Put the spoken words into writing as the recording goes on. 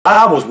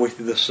Bibles with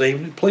you this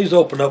evening, please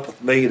open up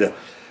with me to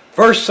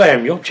 1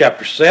 Samuel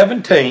chapter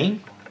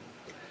 17,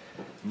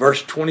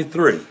 verse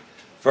 23.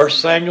 1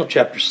 Samuel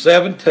chapter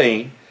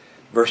 17,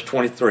 verse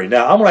 23.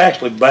 Now, I'm going to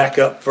actually back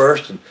up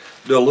first and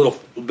do a little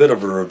bit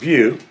of a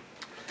review.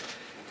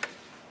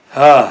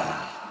 All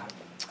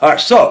right,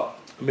 so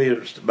let me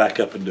just back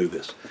up and do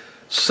this.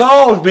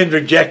 Saul has been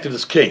rejected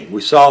as king.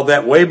 We saw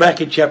that way back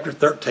in chapter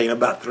 13,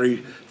 about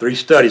three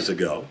studies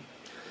ago.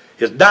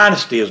 His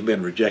dynasty has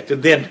been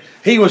rejected. Then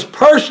he was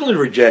personally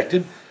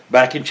rejected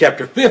back in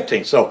chapter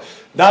 15. So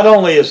not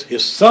only is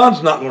his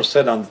son's not going to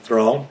sit on the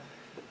throne,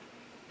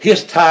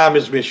 his time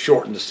has been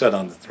shortened to sit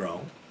on the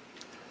throne.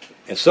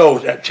 And so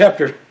at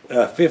chapter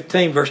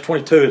 15, verse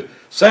 22,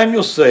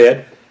 Samuel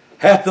said,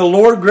 "Hath the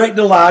Lord great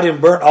delight in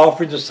burnt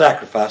offerings and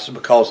sacrifices?"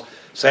 Because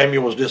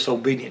Samuel was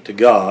disobedient to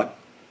God.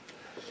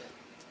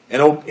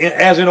 And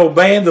as in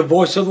obeying the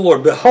voice of the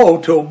Lord,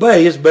 behold, to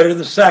obey is better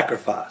than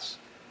sacrifice.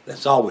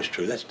 That's always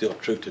true. That's still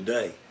true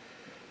today.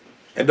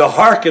 And to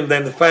hearken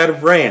than the fat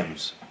of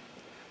rams.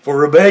 For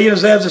rebellion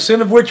is as the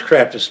sin of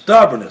witchcraft, and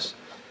stubbornness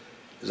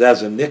is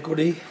as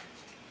iniquity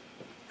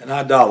and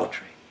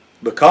idolatry.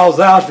 Because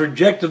thou hast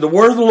rejected the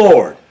word of the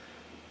Lord,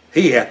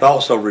 he hath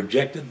also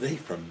rejected thee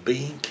from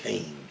being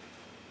king.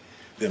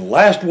 Then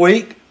last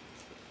week,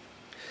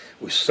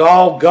 we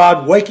saw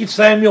God waking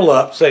Samuel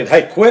up, saying,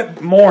 "Hey, quit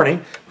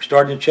mourning." We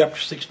started in chapter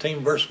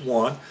 16, verse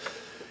 1.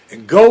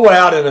 "And go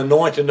out and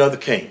anoint another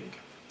king.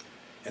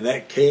 And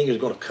that king is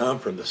going to come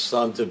from the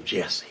sons of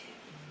Jesse."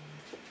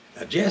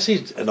 Now,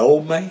 Jesse's an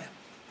old man.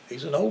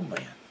 He's an old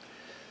man.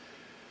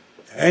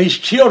 And his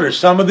children,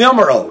 some of them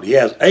are old. He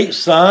has 8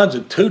 sons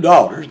and 2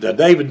 daughters. Now,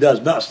 David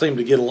does not seem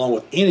to get along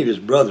with any of his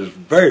brothers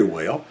very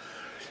well.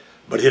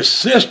 But his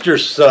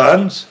sister's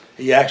sons,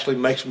 he actually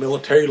makes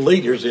military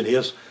leaders in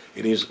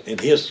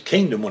his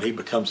kingdom when he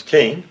becomes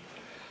king.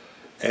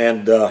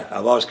 And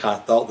I've always kind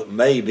of thought that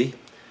maybe,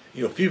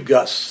 if you've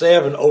got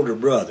 7 older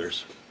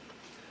brothers,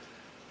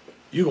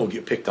 you're going to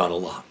get picked on a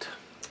lot.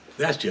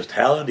 That's just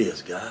how it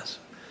is, guys.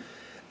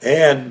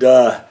 And,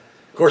 of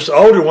course, the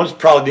older ones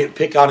probably didn't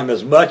pick on him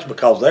as much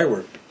because they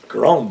were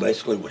grown,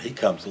 basically, when he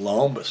comes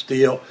along. But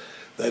still,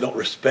 they don't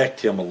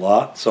respect him a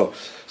lot. So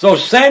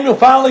Samuel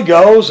finally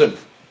goes, and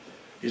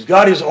he's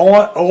got his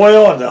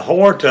oil and the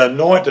horn to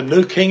anoint the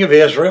new king of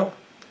Israel.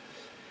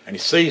 And he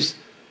sees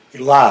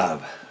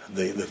Eliab,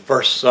 the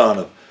first son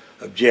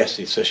of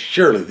Jesse. He says,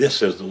 "Surely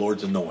this is the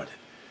Lord's anointed."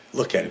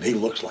 Look at him. He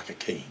looks like a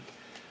king.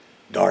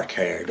 Dark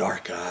hair,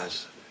 dark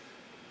eyes.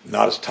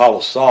 Not as tall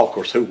as Saul, of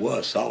course. Who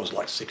was? Saul was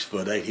like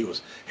 6'8". He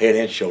was head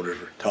and shoulders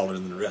taller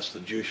than the rest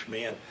of the Jewish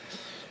men.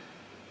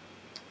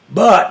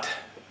 But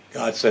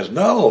God says,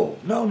 no,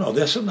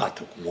 this is not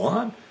the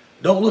one.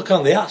 Don't look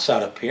on the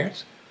outside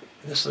appearance.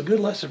 And this is a good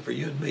lesson for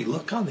you and me.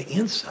 Look on the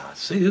inside.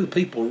 See who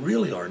people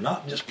really are,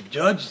 not just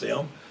judge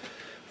them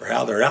for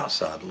how their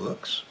outside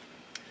looks.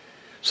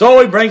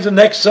 So he brings the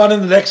next son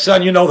and the next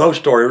son. You know the whole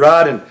story,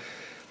 right? And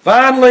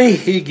finally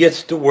he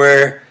gets to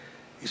where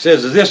he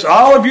says, "Is this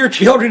all of your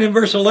children?" in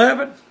verse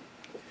 11.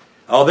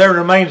 "Oh, there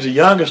remains the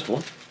youngest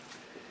one.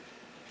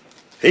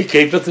 He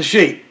keepeth the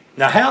sheep."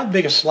 Now, how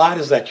big a slight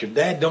is that? Your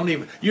dad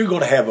you're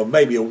going to have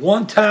maybe a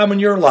one time in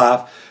your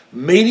life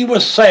meeting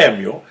with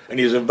Samuel, and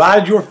he's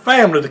invited your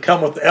family to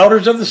come with the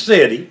elders of the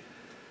city,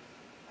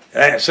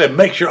 and said,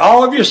 "Make sure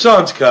all of your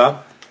sons come,"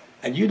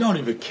 and you don't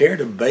even care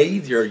to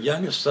bathe your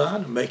youngest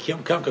son and make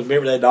him come, because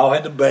remember, they all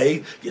had to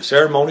bathe, get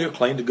ceremonial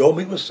clean to go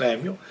meet with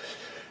Samuel.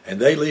 And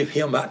they leave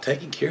him out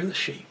taking care of the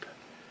sheep.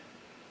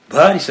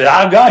 But he said,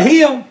 "I've got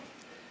him."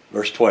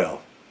 Verse 12.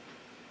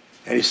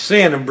 "And he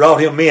sinned and brought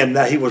him in."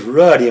 Now he was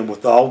ruddy, and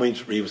with all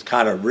means he was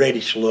kind of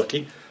reddish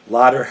looking,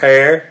 lighter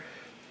hair,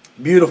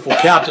 beautiful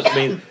countenance.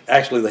 Means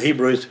actually the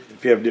Hebrew is,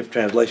 if you have a different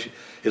translation,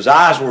 his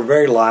eyes were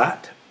very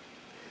light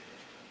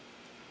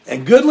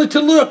and goodly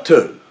to look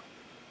to.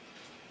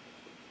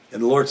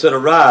 And the Lord said,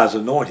 "Arise,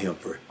 anoint him,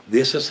 for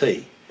this is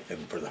he."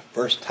 And for the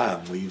first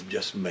time we've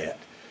just met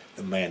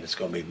the man that's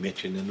going to be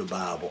mentioned in the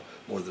Bible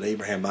more than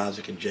Abraham,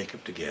 Isaac, and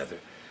Jacob together.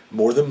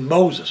 More than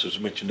Moses was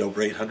mentioned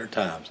over 800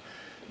 times.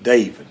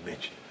 David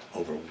mentioned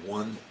over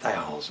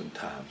 1,000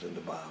 times in the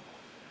Bible.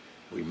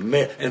 We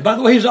met, and by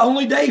the way, he's the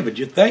only David.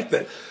 You'd think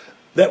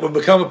that would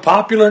become a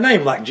popular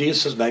name, like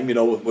Jesus' name,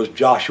 was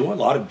Joshua. A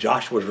lot of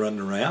Joshua's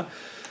running around.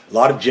 A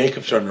lot of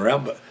Jacob's running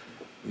around, but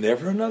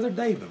never another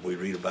David we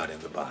read about in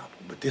the Bible.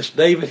 But this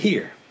David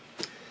here.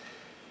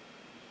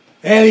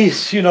 And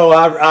he's,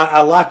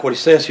 I like what he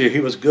says here. He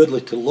was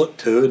goodly to look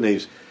to, and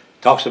he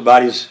talks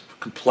about his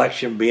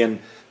complexion being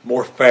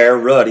more fair,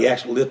 ruddy,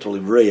 actually literally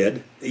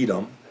red,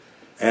 Edom,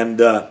 and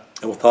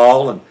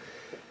withal. And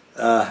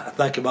I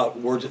think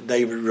about words that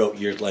David wrote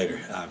years later.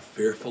 "I'm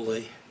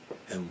fearfully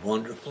and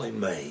wonderfully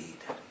made."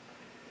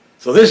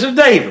 So this is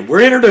David.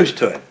 We're introduced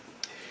to him.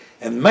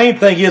 And the main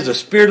thing is the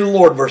Spirit of the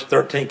Lord, verse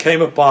 13,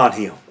 came upon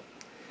him.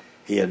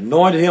 He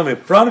anointed him in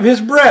front of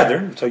his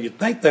brethren. So you'd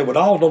think they would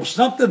all know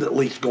something at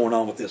least going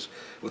on with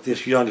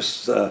this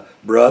youngest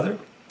brother.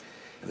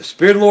 And the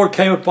Spirit of the Lord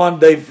came upon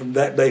David from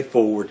that day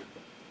forward.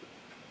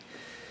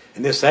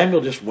 And then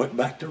Samuel just went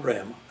back to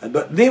Ramah.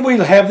 But then we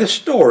have this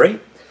story,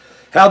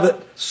 how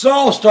that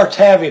Saul starts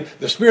having,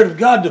 the Spirit of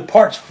God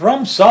departs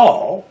from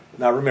Saul.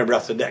 Now remember, I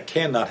said that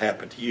cannot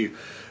happen to you,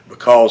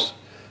 because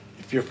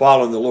if you're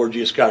following the Lord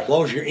Jesus Christ, as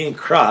long as you're in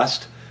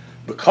Christ,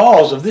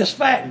 because of this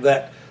fact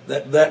that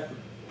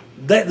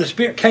the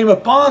Spirit came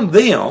upon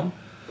them,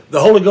 the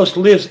Holy Ghost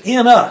lives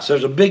in us.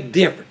 There's a big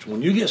difference.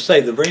 When you get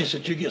saved, the very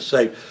instant you get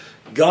saved,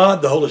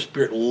 God, the Holy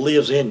Spirit,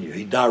 lives in you.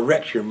 He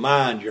directs your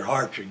mind, your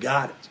heart, your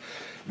guidance,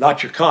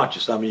 not your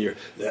conscience. I mean,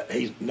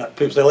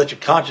 people say, let your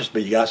conscience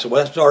be your guide. So,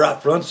 well, that's all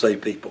right for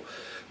unsaved people.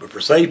 But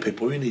for saved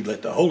people, we need to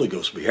let the Holy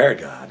Ghost be our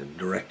guide and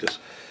direct us.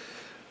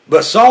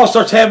 But Saul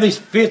starts having these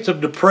fits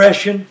of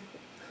depression.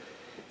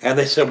 And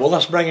they said, well,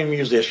 let's bring a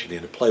musician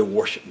in to play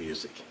worship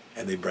music.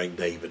 And they bring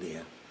David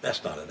in.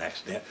 That's not an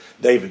accident.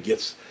 David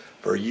gets,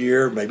 for a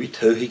year, maybe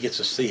two, he gets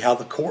to see how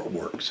the court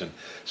works and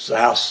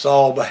how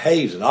Saul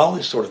behaves and all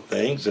these sort of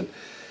things.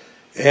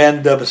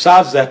 And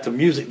besides that, the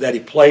music that he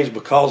plays,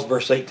 because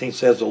verse 18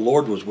 says the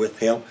Lord was with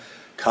him,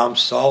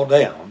 calms Saul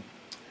down.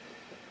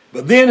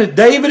 But then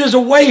David is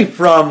away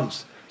from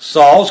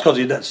Saul's, because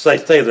he doesn't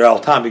stay there all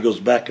the time. He goes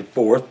back and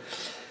forth.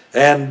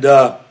 And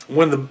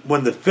when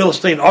the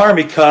Philistine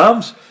army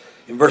comes,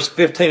 in verse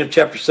 15 of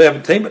chapter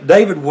 17, but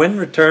David went and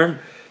returned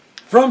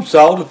from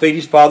Saul to feed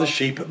his father's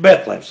sheep at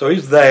Bethlehem. So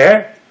he's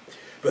there.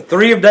 But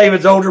three of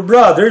David's older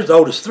brothers, the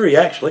oldest three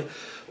actually,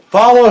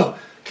 follow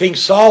King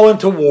Saul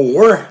into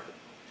war.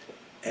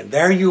 And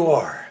there you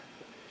are.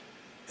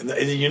 And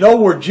you know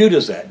where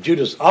Judah's at.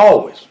 Judah's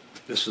always,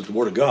 this is the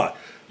word of God,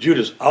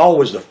 Judah's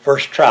always the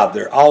first tribe.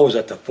 They're always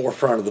at the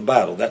forefront of the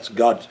battle. That's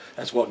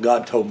what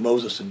God told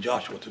Moses and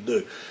Joshua to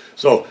do.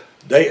 So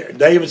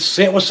David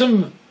sent with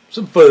some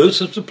food,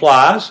 some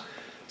supplies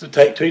to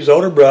take to his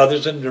older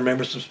brothers, and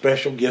remember some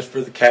special gifts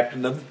for the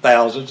captain of the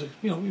thousands.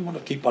 You know, you want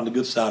to keep on the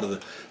good side of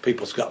the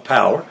people that's got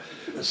power.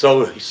 And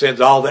so he sends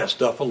all that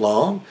stuff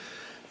along.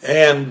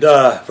 And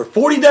for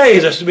 40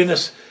 days, there's been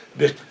this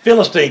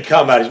Philistine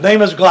come out. His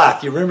name is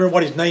Goliath. You remember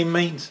what his name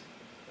means?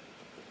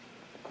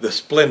 The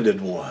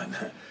Splendid One.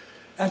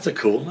 That's a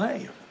cool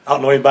name. I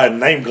don't know anybody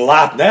named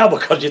Goliath now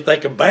because you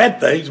think of bad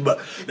things, but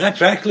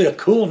that's actually a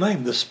cool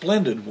name, the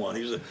Splendid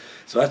One.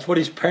 So that's what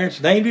his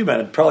parents named him,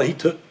 and probably he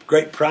took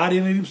great pride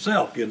in it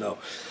himself, you know.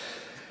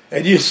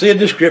 And you see a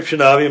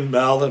description of him,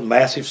 all the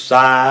massive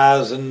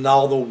size and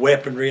all the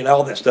weaponry and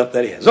all that stuff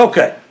that he has.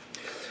 Okay,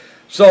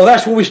 so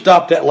that's where we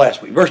stopped at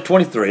last week, verse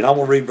 23, and I'm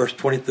going to read verse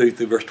 23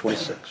 through verse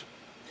 26.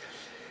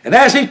 And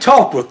as he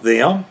talked with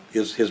them,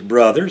 his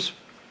brothers,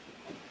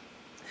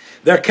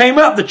 there came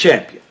up the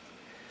champion,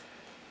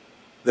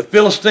 the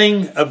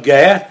Philistine of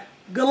Gath,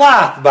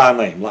 Goliath by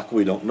name. Like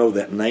we don't know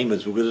that name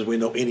as good as we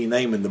know any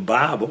name in the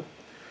Bible.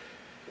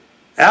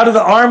 Out of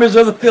the armies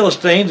of the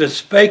Philistines, and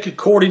spake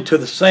according to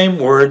the same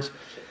words,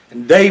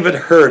 and David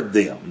heard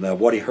them. Now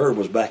what he heard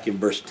was back in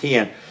verse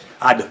 10.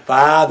 I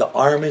defy the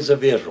armies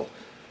of Israel.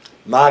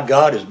 My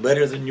God is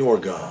better than your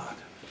God.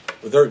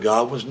 But their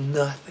God was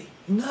nothing.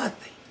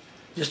 Nothing.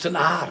 Just an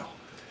idol.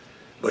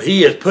 But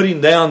he is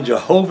putting down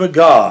Jehovah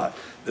God,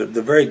 the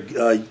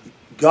very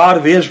God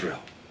of Israel.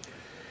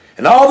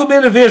 And all the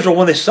men of Israel,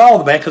 when they saw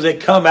the man, because they'd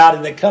come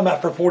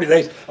out for 40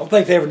 days, I don't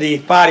think they ever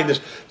did fighting.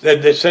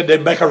 They said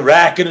they'd make a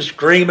racket and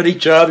scream at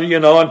each other,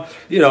 and a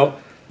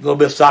little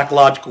bit of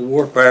psychological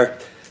warfare.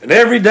 And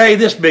every day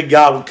this big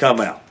guy would come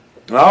out.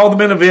 And all the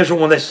men of Israel,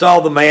 when they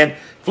saw the man,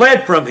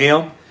 fled from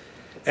him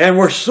and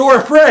were sore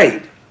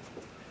afraid.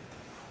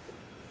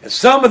 And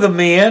some of the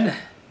men,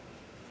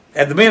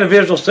 and the men of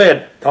Israel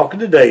said, talking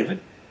to David,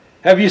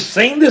 have you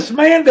seen this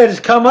man that has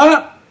come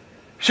up?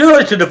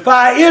 Surely to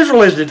defy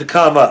Israel is it to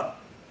come up.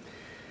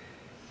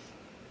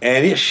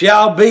 And it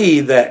shall be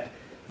that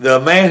the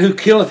man who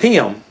killeth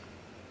him,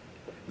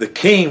 the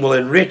king will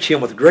enrich him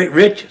with great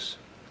riches,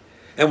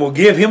 and will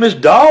give him his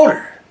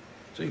daughter.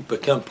 So he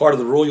become part of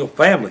the royal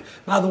family.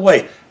 By the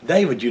way,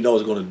 David, is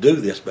going to do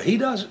this, but he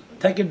doesn't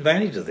take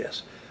advantage of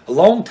this. A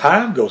long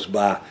time goes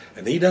by,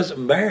 and he doesn't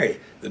marry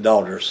the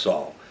daughter of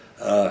Saul.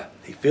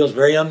 He feels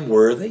very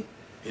unworthy.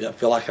 He doesn't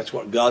feel like that's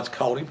what God's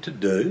called him to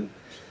do.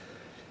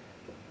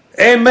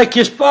 And make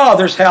his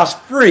father's house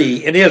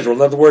free in Israel.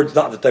 In other words,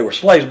 not that they were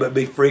slaves, but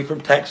be free from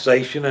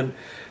taxation and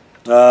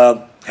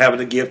having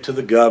to give to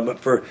the government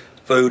for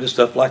food and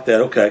stuff like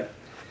that. Okay.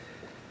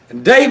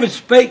 And David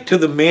spake to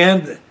the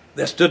men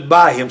that stood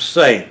by him,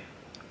 saying,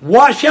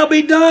 what shall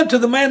be done to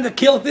the man that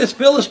killeth this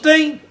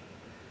Philistine?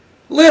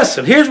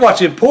 Listen, here's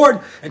what's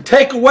important, and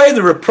take away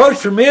the reproach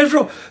from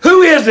Israel.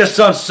 Who is this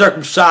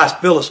uncircumcised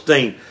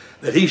Philistine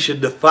that he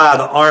should defy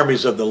the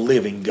armies of the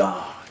living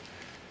God?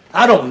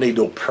 I don't need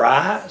no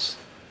prize.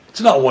 It's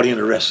not what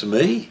interests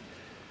me.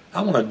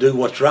 I want to do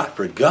what's right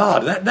for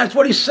God. That's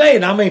what he's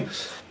saying. I mean,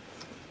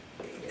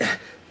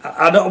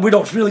 we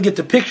don't really get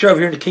the picture over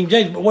here in the King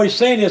James, but what he's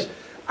saying is,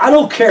 I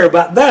don't care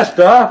about that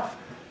stuff.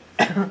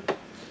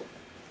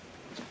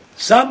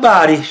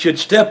 Somebody should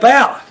step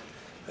out.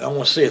 I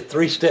want to see a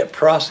three-step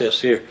process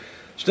here.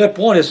 Step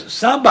one is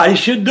somebody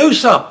should do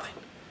something.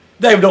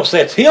 David don't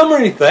say it's him or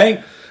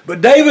anything, but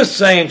David's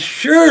saying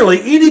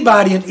surely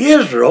anybody in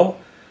Israel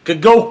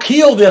could go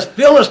kill this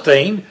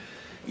Philistine.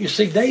 You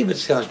see, David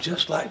sounds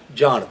just like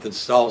Jonathan,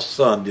 Saul's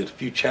son, did a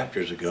few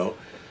chapters ago.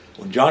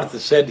 When Jonathan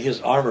said to his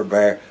armor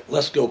bearer,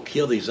 let's go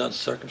kill these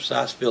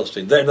uncircumcised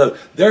Philistines.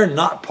 They're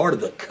not part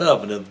of the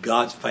covenant of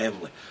God's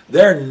family.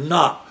 They're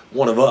not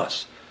one of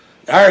us.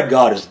 Our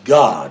God is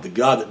God, the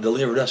God that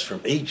delivered us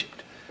from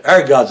Egypt.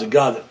 Our God's the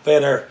God that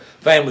fed our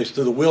families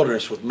through the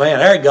wilderness with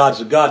man. Our God's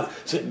the God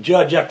that sent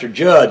judge after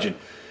judge. And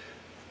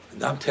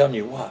I'm telling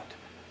you what,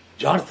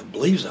 Jonathan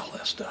believes all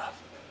that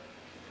stuff.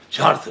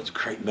 Jonathan's a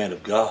great man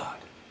of God.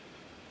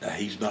 Now,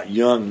 he's not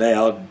young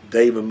now.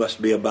 David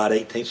must be about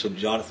 18, so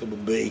Jonathan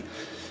would be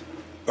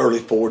early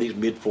 40s,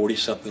 mid-40s,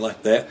 something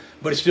like that.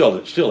 But he's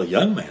still a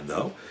young man,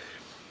 though.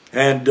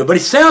 And but he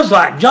sounds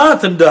like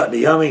Jonathan, doesn't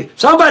he? I mean,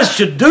 somebody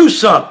should do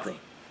something.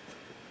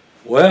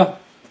 Well,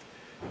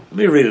 let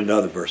me read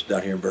another verse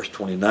down here in verse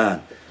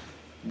 29.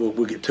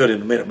 We'll get to it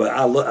in a minute, but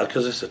I look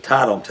because it's the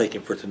title I'm taking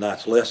for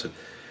tonight's lesson.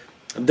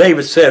 And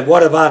David said,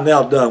 what have I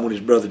now done, when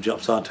his brother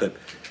jumps onto him?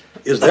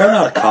 Is there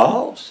not a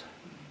cause?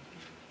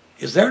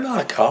 Is there not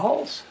a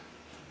cause?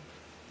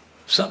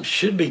 Something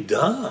should be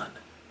done.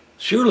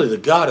 Surely the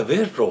God of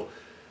Israel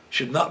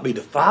should not be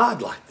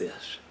defied like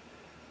this.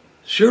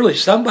 Surely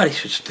somebody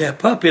should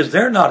step up. Is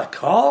there not a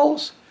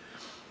cause?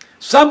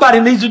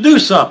 Somebody needs to do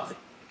something.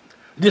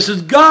 This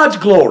is God's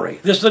glory.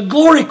 This is a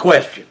glory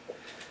question.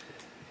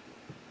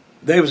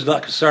 David's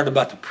not concerned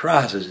about the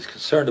prizes. He's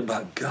concerned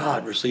about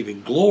God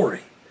receiving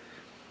glory.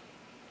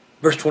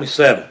 Verse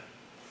 27.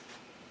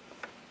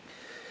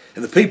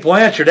 And the people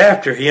answered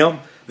after him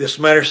this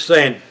matter,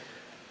 saying,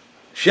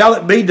 shall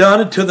it be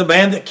done unto the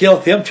man that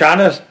killeth him? Trying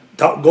to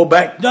go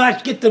back. No,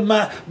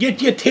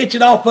 get your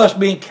attention off us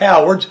being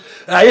cowards.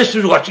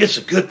 It's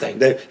a good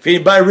thing. If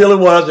anybody really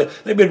was,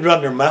 they've been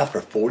running their mouth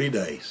for 40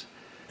 days.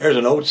 There's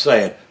an old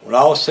saying, when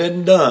all is said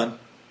and done,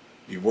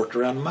 you've worked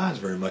around the mines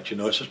very much, you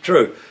know this is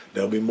true.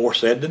 There'll be more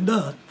said than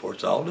done before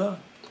it's all done.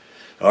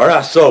 All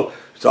right, so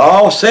it's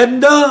all said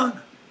and done.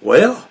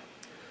 Well,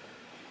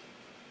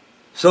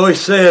 so he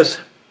says,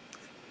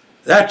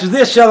 after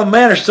this shall the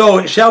manner so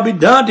it shall be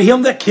done to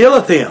him that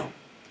killeth him.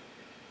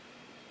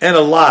 And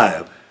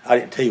Eliab, I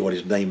didn't tell you what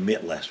his name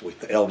meant last week,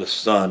 the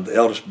eldest son, the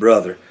eldest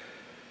brother.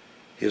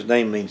 His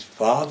name means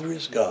Father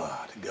is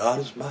God. God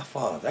is my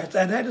Father.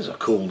 That is a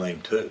cool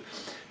name too.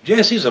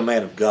 Jesse's a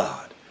man of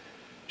God.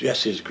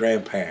 Jesse's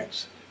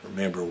grandparents,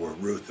 remember, were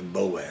Ruth and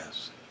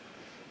Boaz.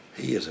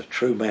 He is a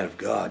true man of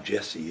God,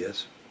 Jesse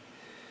is.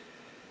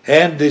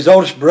 And his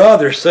oldest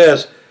brother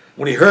says,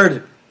 when he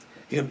heard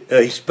him,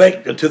 he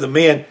spake unto the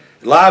men,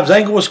 Eliab's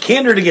anger was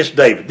kindled against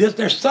David.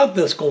 There's something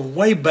that's going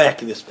way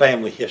back in his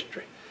family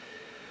history.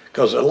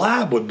 Because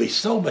Eliab would be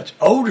so much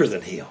older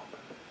than him.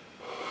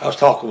 I was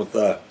talking with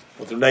their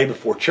neighbor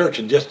before church,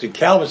 and just in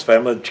Calvin's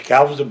family,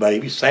 Calvin's a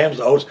baby, Sam's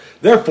the oldest.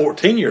 They're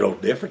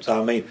 14-year-old difference.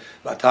 I mean,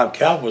 by the time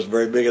Calvin was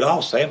very big at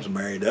all, Sam's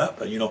married up.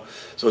 And, you know,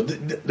 so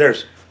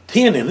there's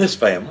 10 in this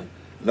family.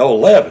 No,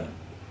 11.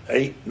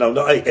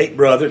 Eight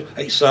brothers,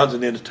 8 sons,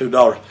 and then the 2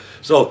 daughters.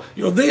 So,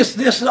 you know, this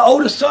is the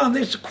oldest son.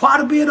 This is quite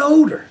a bit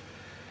older.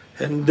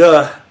 And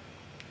I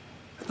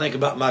think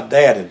about my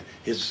dad and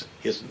his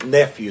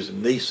nephews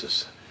and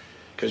nieces.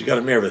 Because you got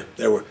to remember,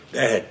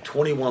 Dad had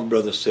 21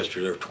 brothers and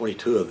sisters. There were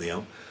 22 of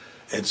them.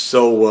 And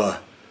so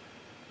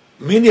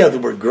many of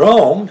them were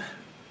grown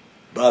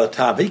by the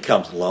time he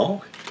comes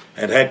along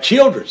and had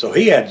children. So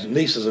he had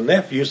nieces and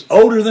nephews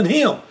older than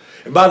him.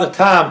 And by the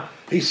time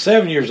he's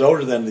 7 years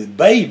older than the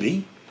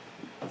baby,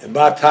 and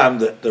by the time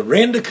that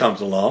Renda comes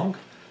along,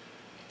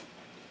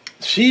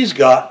 she's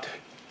got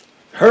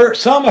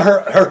some of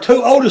her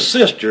 2 oldest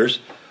sisters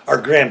are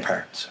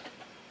grandparents.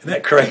 Isn't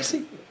that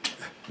crazy?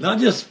 Not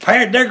just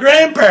parents, they're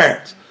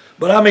grandparents.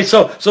 But I mean,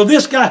 so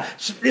this guy,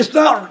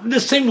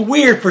 this seemed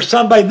weird for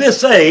somebody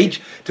this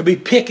age to be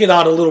picking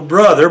on a little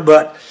brother,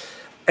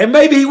 and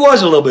maybe he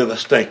was a little bit of a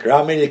stinker.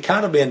 I mean, he'd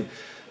kind of been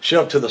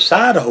shoved to the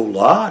side a whole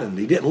lot, and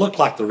he didn't look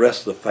like the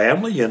rest of the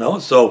family, you know.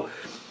 So,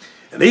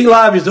 and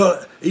Eliab,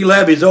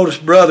 his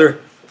oldest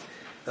brother,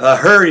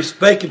 heard he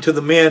spake unto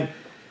the men,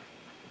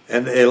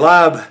 and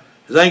Eliab,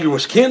 his anger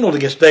was kindled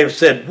against David,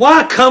 said,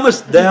 why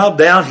comest thou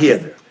down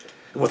hither?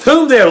 And with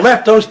whom there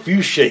left those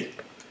few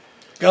sheep.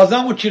 Guys,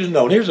 I want you to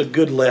know, and here's a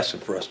good lesson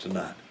for us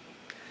tonight.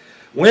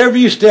 Whenever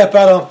you step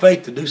out on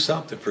faith to do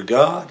something for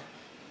God,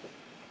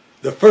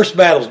 the first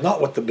battle is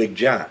not with the big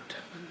giant.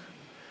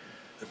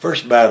 The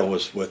first battle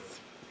was with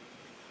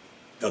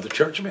other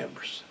church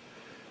members.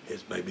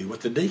 It may be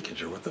with the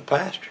deacons or with the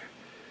pastor.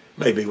 It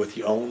may be with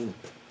your own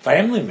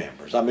family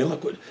members. I mean,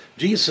 look what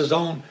Jesus'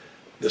 own,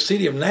 the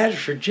city of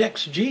Nazareth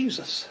rejects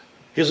Jesus.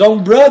 His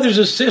own brothers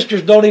and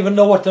sisters don't even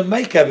know what to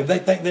make of him. They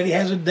think that he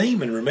has a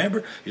demon,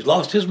 remember? He's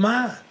lost his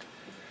mind.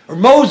 Or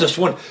Moses,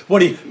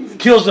 when he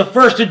kills the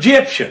first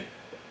Egyptian.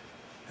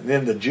 And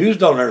then the Jews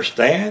don't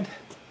understand.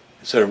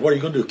 They said, what are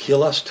you going to do,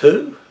 kill us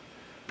too?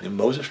 And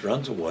Moses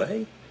runs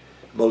away.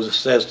 Moses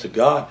says to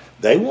God,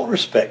 they won't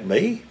respect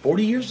me.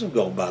 40 years have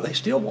gone by. They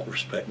still won't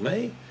respect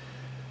me.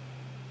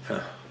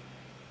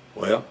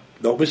 Well,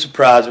 don't be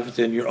surprised if it's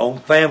in your own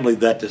family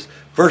that this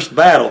first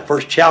battle,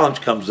 first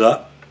challenge comes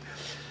up.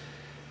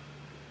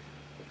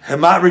 It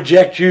might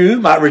reject you,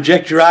 might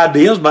reject your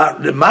ideas,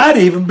 it might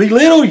even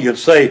belittle you and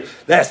say,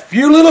 that's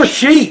few little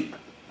sheep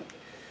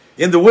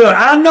in the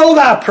wilderness. I know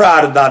thy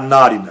pride and thy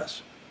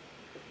naughtiness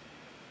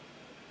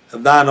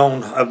of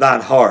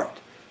thine heart.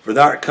 For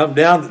thou art come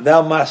down that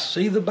thou mightst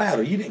see the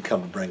battle. You didn't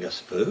come to bring us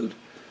food.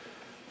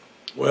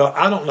 Well,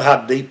 I don't know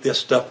how deep this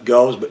stuff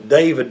goes, but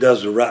David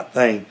does the right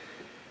thing.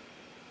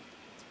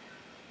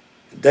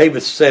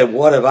 David said,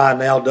 what have I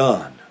now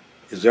done?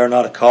 Is there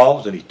not a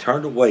cause? And he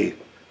turned away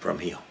from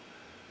him.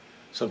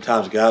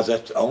 Sometimes, guys,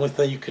 that's the only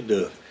thing you can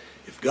do.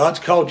 If God's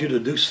called you to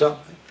do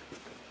something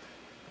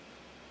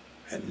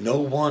and no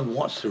one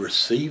wants to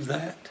receive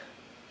that,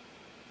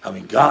 I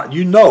mean, God,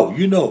 you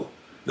know.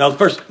 Now,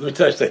 first, let me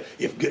tell you something.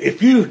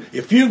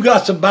 If you've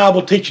got some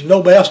Bible teaching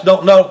nobody else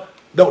don't know,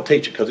 don't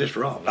teach it because it's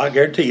wrong. I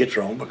guarantee you it's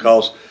wrong,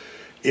 because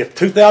if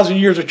 2,000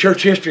 years of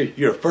church history,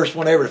 you're the first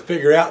one ever to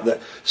figure out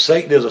that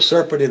Satan is a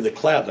serpent in the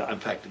cloud. Now, in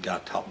fact, the guy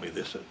taught me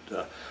this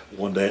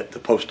one day at the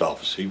post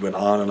office. He went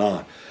on and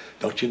on.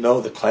 Don't you know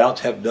the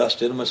clouds have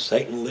dust in them, and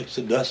Satan licks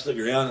the dust of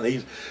the ground, and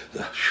he's,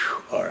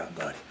 all right,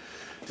 buddy,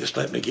 just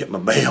let me get my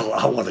mail.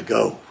 I want to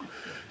go.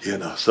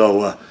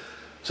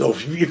 So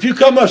if you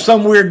come up with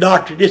some weird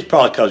doctrine, it's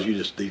probably because you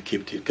just need to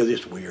keep it, because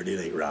it's weird.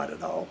 It ain't right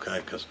at all,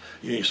 okay? Because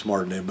you ain't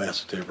smarter than anybody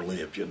else that's ever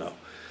lived,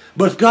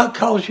 But if God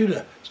calls you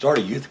to start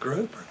a youth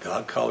group, or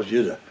God calls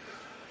you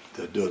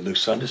to do a new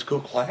Sunday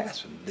school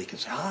class, and they can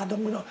say, I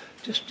don't know,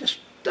 just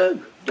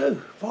do.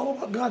 Follow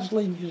what God's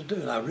leading you to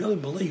do. And I really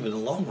believe in the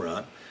long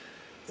run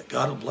that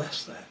God will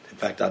bless that. In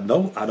fact,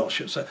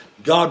 shouldn't say,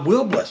 God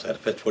will bless that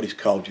if that's what he's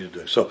called you to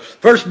do. So,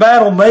 first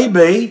battle may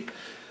be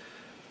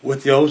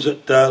with those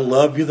that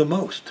love you the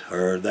most,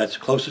 or that's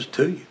closest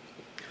to you.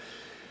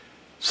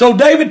 So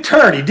David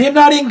turned. He did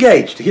not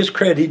engage. To his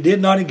credit, he did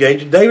not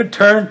engage. And David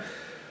turned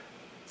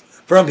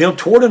from him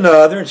toward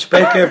another and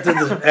spake after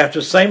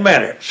the same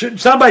manner. Shouldn't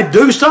somebody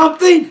do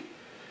something?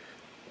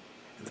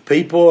 The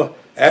people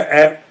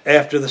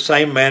after the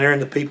same manner,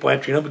 and the people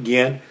answering him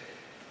again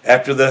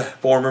after the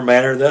former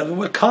manner.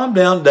 Well, calm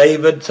down,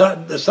 David.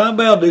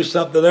 Somebody will do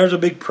something. There's a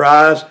big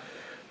prize.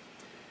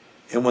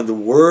 And when the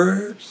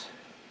words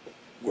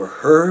were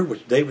heard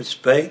which David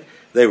spake,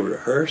 they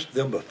rehearsed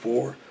them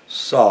before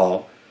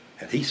Saul,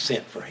 and he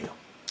sent for him.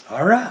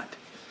 All right.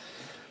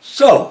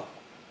 So,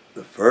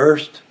 the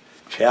first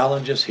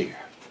challenge is here.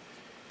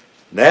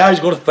 Now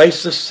he's going to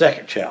face the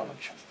second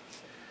challenge.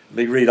 Let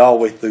me read all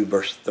the way through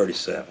verse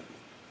 37.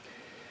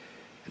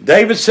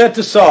 David said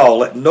to Saul,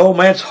 let no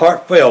man's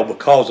heart fail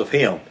because of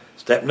him.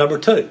 Step number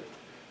 2.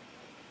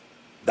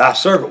 Thy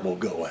servant will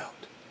go out.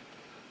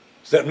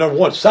 Step number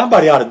 1,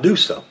 somebody ought to do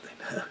something.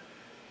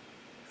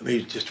 Let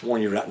me just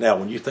warn you right now,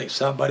 when you think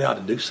somebody ought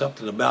to do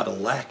something about a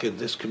lack in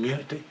this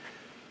community,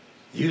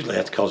 usually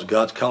that's because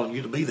God's calling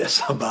you to be that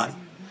somebody.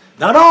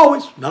 Not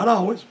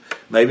always.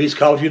 Maybe he's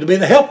called you to be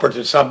the helper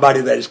to somebody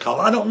that he's called.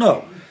 I don't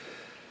know.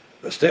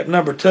 But step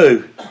number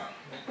 2,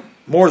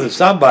 more than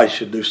somebody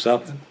should do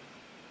something,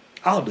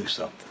 I'll do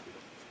something.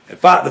 And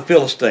fight the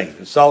Philistine.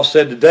 And Saul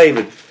said to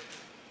David,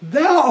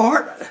 thou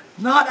art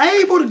not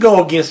able to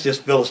go against this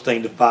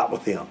Philistine to fight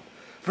with him,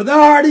 for thou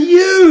art a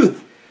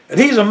youth, and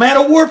he's a man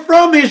of war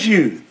from his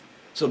youth.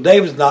 So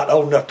David's not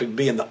old enough to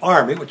be in the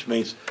army, which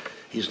means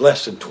he's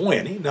less than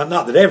 20. Now,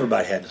 not that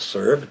everybody had to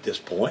serve at this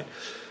point,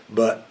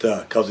 but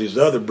because his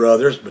other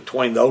brothers,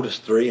 between the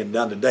oldest 3 and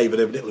down to David,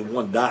 evidently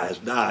one has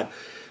died,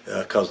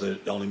 because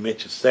it only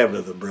mentions 7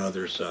 of the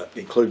brothers,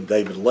 including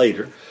David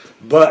later.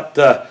 But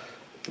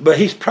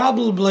he's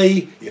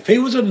probably, if he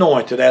was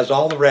anointed, as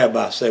all the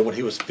rabbis say, when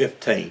he was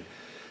 15,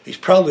 he's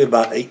probably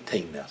about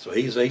 18 now. So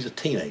he's a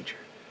teenager.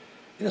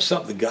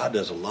 Something, God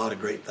does a lot of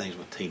great things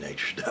with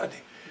teenagers, doesn't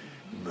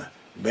he?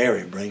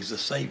 Mary brings the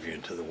Savior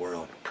into the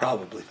world,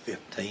 probably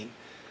 15.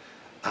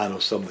 I know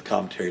some of the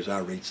commentaries I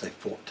read say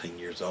 14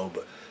 years old,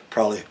 but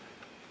probably,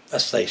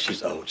 let's say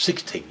she's old,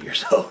 16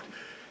 years old.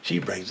 She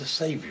brings the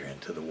Savior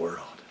into the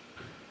world.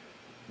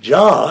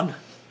 John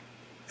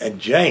and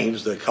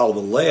James, they call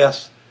the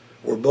less,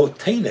 were both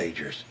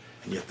teenagers,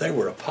 and yet they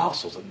were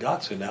apostles that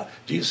God sent out.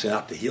 Jesus sent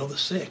out to heal the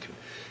sick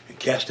and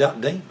cast out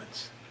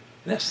demons.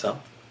 And that's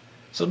something.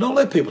 So don't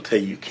let people tell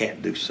you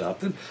can't do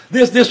something.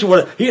 This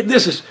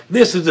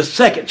is the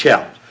second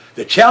challenge.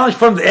 The challenge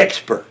from the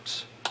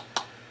experts.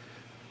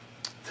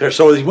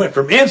 So he went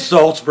from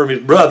insults from his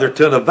brother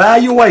to an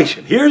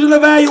evaluation. Here's an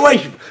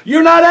evaluation.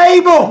 You're not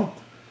able.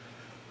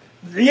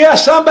 Yeah,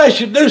 somebody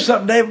should do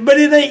something, David, but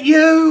it ain't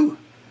you.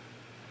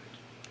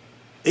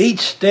 Each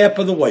step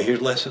of the way,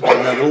 here's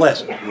another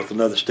lesson. With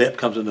another step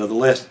comes another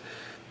lesson.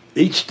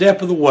 Each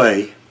step of the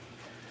way,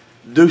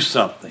 do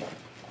something.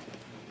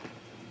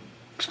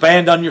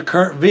 Expand on your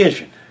current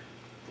vision.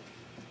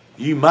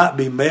 You might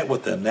be met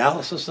with the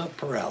analysis of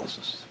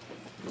paralysis.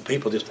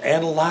 People just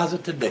analyze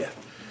it to death.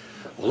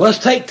 Well, let's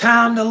take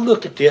time to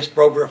look at this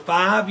for over a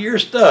 5-year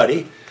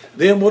study.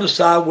 Then we'll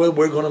decide whether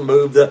we're going to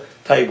move the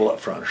table up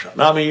front or something.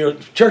 I mean,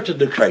 churches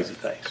do crazy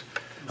things.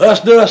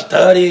 Let's do a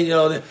study,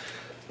 And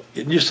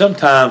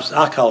sometimes,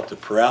 I call it the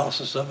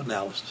paralysis of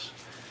analysis.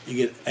 You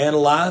get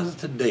analyzed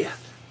to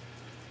death.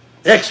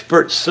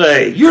 Experts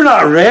say, you're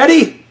not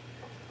ready.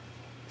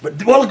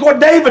 But well, look what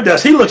David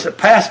does. He looks at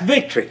past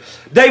victory.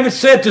 David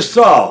said to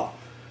Saul,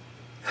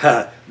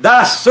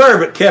 thy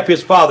servant kept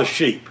his father's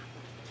sheep.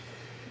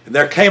 And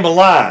there came a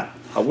line.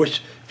 I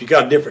wish, if you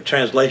got a different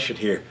translation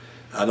here,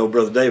 I know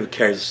Brother David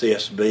carries the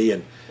CSB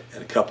and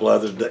a couple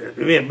others. I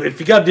mean, if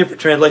you got a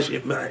different translation,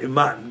 it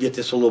might get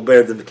this a little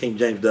better than the King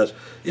James does.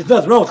 There's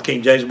nothing wrong with the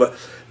King James, but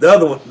the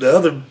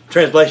other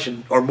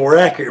translation are more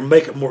accurate and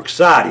make it more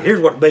exciting. Here's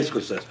what it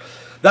basically says.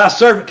 Thy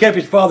servant kept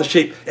his father's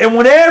sheep, and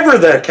whenever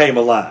there came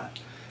a lion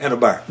and a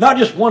bear, not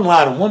just one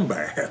lion and one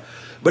bear,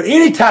 but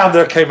any time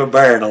there came a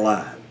bear and a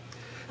lion,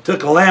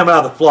 took a lamb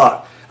out of the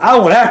flock, I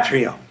went after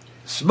him,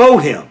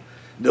 smote him,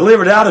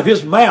 delivered out of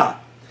his mouth.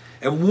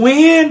 And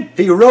when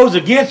he arose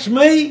against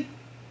me,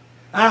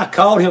 I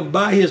caught him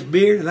by his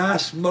beard, and I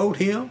smote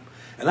him,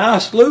 and I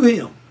slew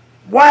him.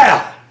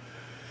 Wow!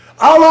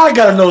 All I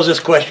got to know is this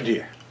question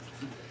here.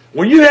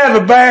 When you have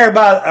a bear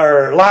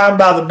or lion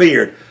by the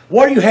beard,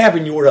 what do you have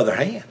in your other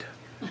hand?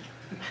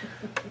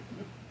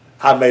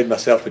 I made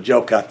myself a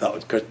joke. I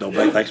thought, because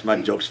nobody thinks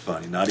my joke's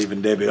funny, not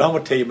even Debbie. I'm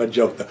going to tell you my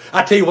joke, though.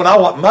 I tell you what I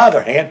want in my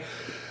other hand.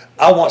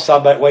 I want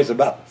somebody that weighs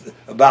about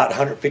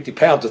 150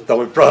 pounds to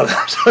throw in front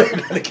of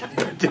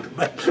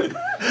them.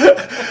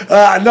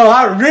 No,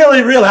 I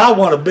really, I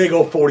want a big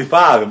old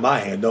 45 in my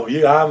hand, don't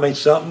you? I mean,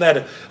 something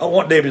that, I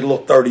want Debbie's little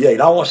 38.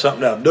 I want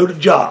something that'll do the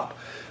job.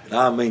 And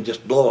I mean,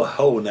 just blow a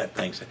hole in that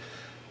thing.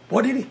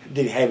 What did he?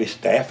 Did he have his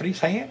staff in his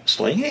hand?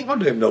 Sling ain't going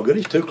to do him no good.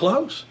 He's too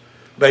close.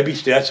 Maybe he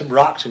still had some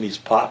rocks in his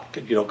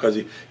pocket, because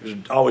he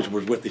always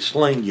was with his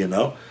sling,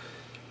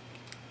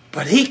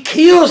 But he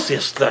kills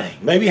this thing.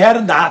 Maybe he had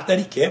a knife that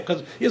he kept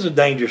because it's a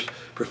dangerous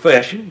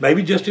profession.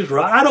 Maybe just his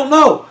right. I don't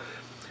know.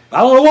 I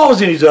don't know what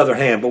was in his other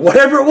hand. But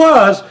whatever it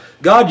was,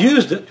 God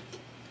used it.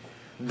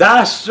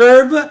 Thy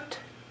servant.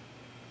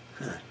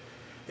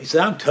 He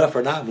said, I'm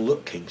tougher than I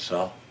look, King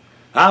Saul.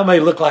 I may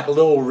look like a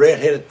little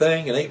red-headed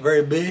thing and ain't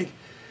very big,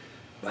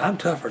 but I'm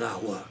tougher than I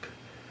look.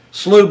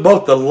 Slew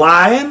both the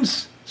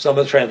lions. Some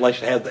of the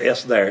translation has the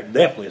S there. It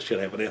definitely should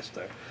have an S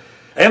there.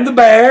 And the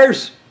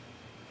bears.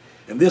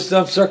 And this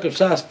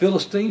uncircumcised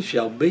Philistine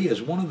shall be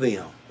as one of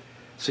them,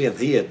 seeing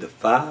he had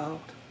defied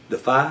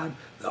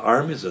the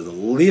armies of the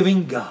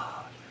living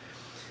God.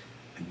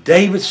 And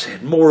David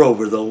said,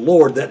 moreover, the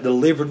Lord that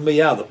delivered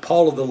me out of the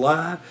paw of the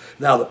lion,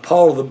 now the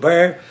paw of the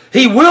bear,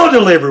 he will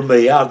deliver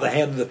me out of the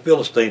hand of the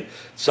Philistine.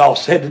 Saul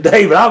said to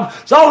David,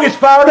 Saul gets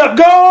fired up,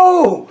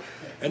 go!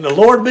 And the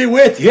Lord be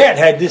with you. He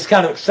hadn't had this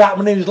kind of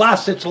excitement in his life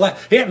since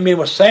he hadn't been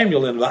with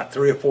Samuel in about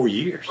 3 or 4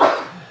 years.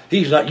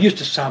 He's not used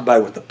to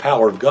somebody with the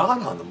power of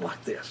God on them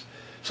like this.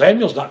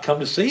 Samuel's not come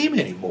to see him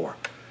anymore.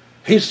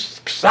 He's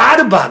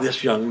excited by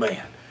this young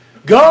man.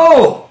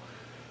 Go!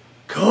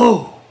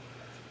 Go!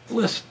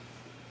 Listen,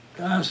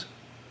 guys,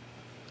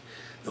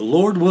 the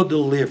Lord will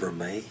deliver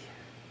me.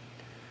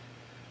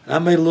 And I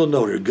made a little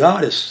note here.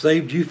 God has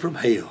saved you from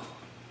hell.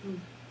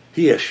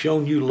 He has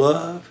shown you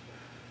love.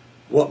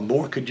 What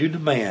more could you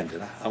demand?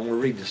 And I want to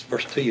read this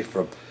verse to you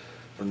from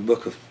the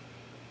book of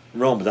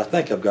Romans. I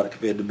think I've got it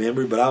committed to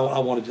memory, but I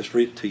want to just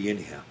read it to you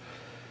anyhow.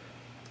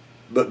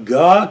 But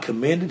God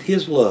commended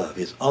his love,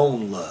 his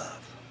own love.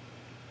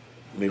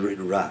 Let me read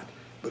it right.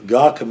 But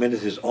God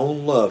commended his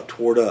own love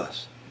toward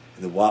us,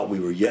 and that while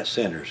we were yet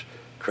sinners,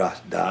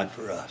 Christ died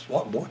for us.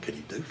 What more could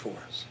he do for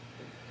us?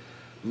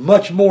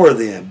 Much more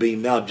then,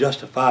 being now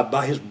justified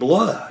by his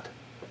blood.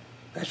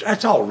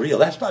 That's all real.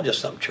 That's not just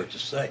something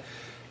churches say.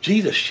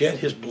 Jesus shed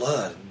his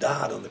blood and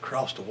died on the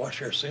cross to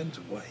wash our sins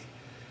away.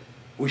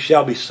 We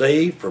shall be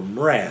saved from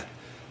wrath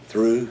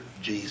through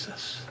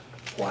Jesus.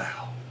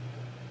 Wow.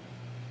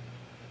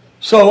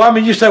 So, I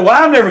mean, you say, well,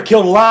 I've never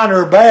killed a lion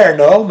or a bear.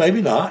 No,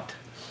 maybe not.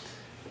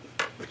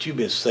 But you've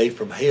been saved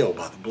from hell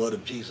by the blood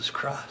of Jesus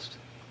Christ.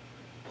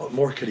 What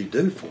more could he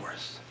do for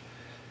us?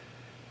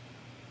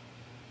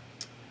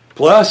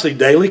 Plus, he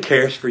daily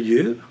cares for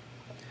you.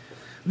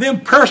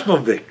 Then personal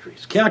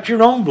victories. Count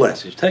your own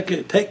blessings.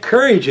 Take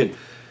courage in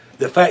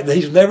the fact that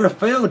he's never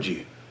failed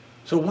you.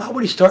 So why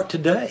would he start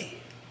today?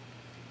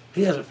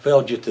 He hasn't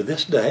failed you to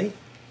this day.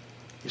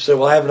 You say,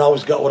 well, I haven't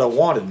always got what I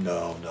wanted.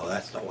 No,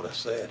 that's not what I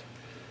said.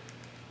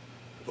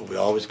 But we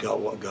always got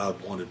what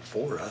God wanted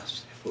for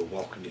us if we're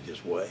walking in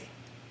his way.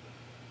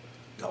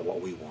 Not what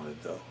we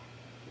wanted, though.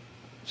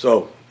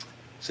 So, he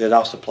said,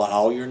 I'll supply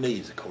all your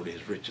needs according to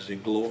his riches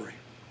in glory.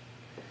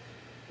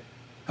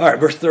 All right,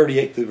 verse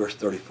 38 through verse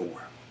 34.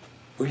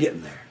 We're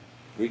getting there.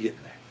 We're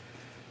getting there.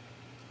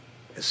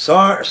 And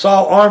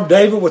Saul armed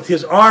David with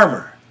his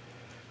armor.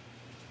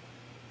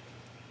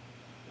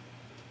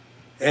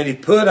 And he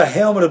put a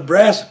helmet of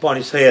brass upon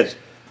his head.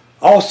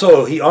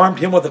 Also, he armed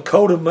him with a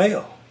coat of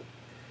mail.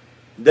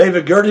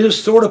 David girded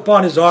his sword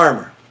upon his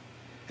armor.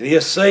 And he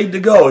essayed to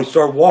go. He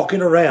started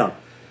walking around.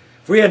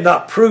 For he had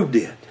not proved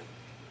it.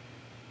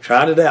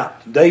 Trying it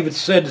out. David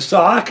said to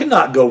Saul, I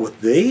cannot go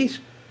with these,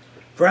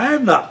 for I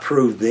have not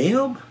proved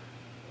them.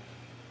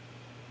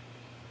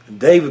 And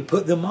David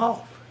put them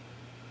off.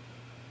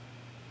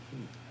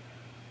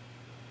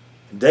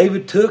 And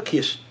David took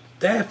his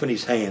staff in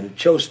his hand and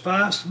chose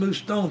 5 smooth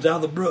stones out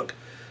of the brook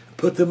and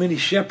put them in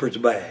his shepherd's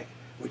bag,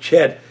 which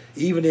had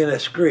even in a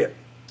scrip,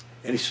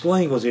 and his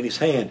sling was in his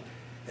hand,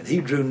 and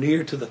he drew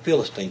near to the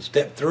Philistine.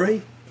 Step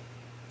 3,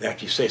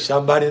 after you say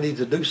somebody needs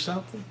to do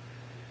something.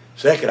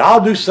 Second,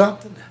 I'll do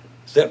something.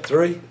 Step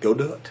 3, go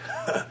do it.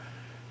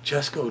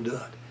 Just go do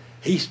it.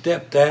 He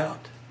stepped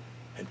out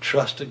and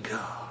trusted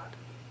God.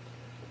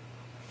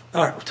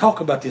 All right, we'll talk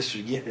about this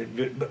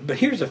again, but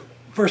here's the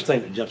first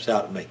thing that jumps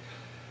out at me.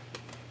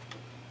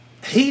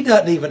 He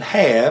doesn't even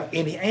have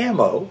any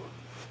ammo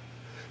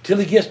till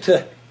he gets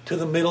to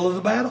the middle of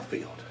the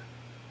battlefield.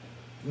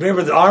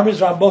 Remember, the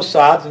armies are on both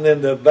sides, and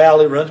then the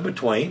valley runs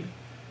between.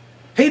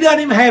 He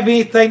doesn't even have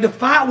anything to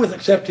fight with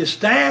except his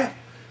staff.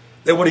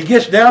 Then when he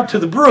gets down to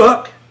the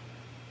brook,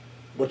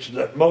 which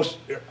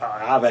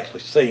I've actually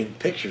seen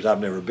pictures,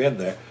 I've never been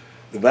there,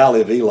 the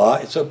Valley of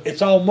Elah,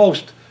 it's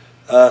almost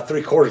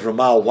 3/4 of a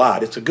mile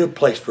wide. It's a good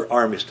place for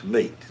armies to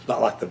meet. It's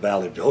not like the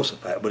Valley of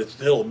Jehoshaphat, but it's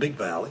still a big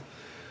valley.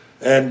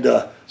 And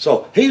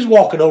so he's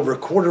walking over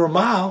 1/4 of a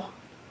mile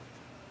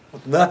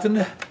with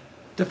nothing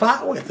to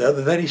fight with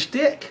other than his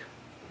stick.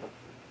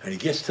 And he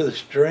gets to the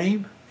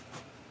stream,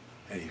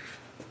 and he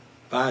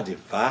finds him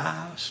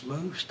 5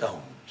 smooth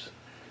stones.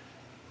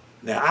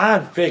 Now, I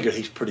figured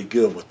he's pretty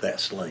good with that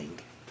sling.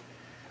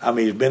 I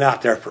mean, he's been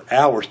out there for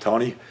hours,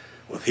 Tony,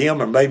 with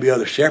him or maybe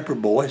other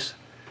shepherd boys.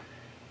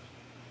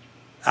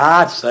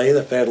 I'd say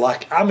that they'd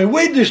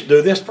we just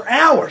do this for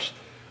hours.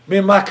 Me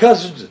and my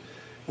cousins,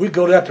 we'd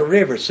go down to the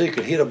river and see if we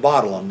could hit a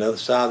bottle on the other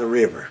side of the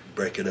river,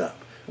 break it up.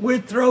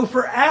 We'd throw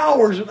for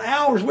hours and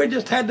hours. We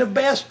just had the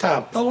best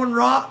time throwing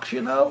rocks,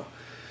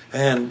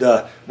 And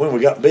when we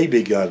got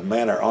BB guns,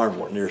 man, our arms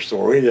weren't near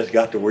sore. We just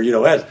got to where,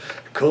 that's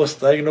the coolest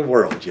thing in the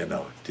world,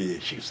 to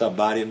shoot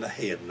somebody in the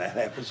head, and that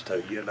happens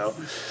too,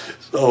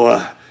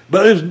 So,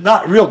 but it's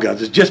not real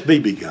guns. It's just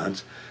BB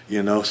guns,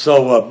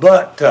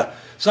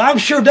 So I'm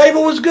sure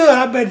David was good.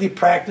 I bet he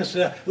practiced.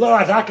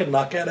 Lord, I could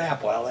knock that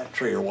apple out of that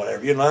tree or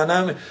whatever, what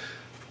I mean?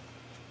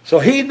 So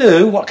he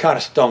knew what kind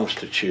of stones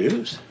to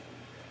choose.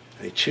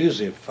 And he chose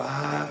him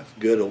 5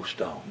 good old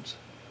stones,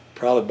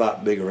 probably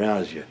about big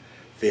around as your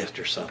fist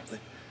or something.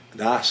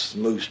 Nice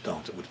smooth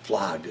stones that would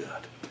fly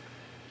good.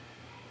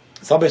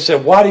 Somebody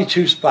said, why did he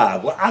choose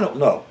 5? Well, I don't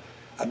know.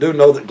 I do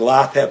know that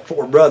Goliath had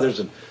 4 brothers,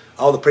 and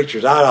all the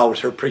preachers I'd always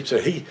heard preach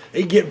that he'd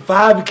get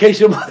 5 in case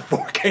some other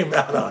 4 came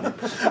out on him.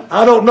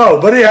 I don't know.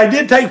 But he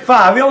did take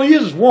 5. He only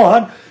uses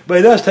 1, but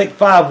he does take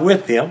 5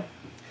 with him.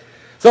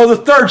 So the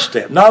third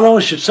step, not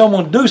only should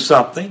someone do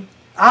something,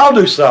 I'll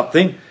do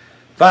something.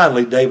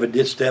 Finally, David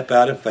did step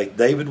out in faith.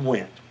 David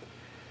went.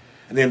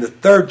 And then the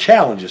third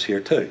challenge is here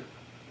too.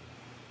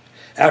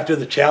 After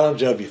the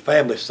challenge of your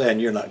family saying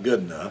you're not good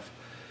enough,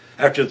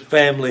 after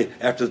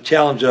the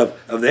challenge of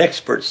the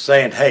experts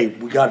saying, hey,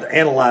 we got to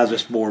analyze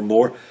this more and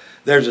more,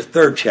 there's a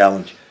third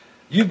challenge.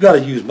 You've got to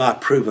use my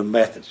proven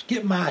methods.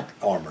 Get my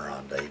armor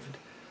on, David.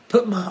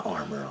 Put my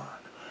armor on.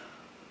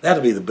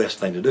 That'll be the best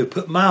thing to do.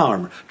 Put my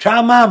armor.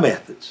 Try my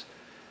methods.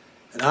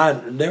 And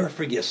I never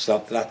forget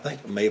something. I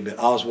think it may have been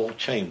Oswald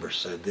Chambers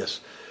said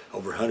this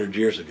over 100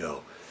 years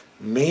ago.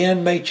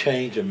 Men may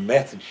change and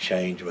methods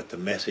change, but the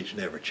message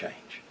never change.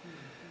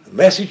 The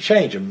message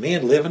changes,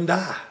 men live and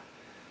die.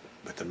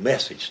 But the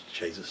message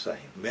stays the same.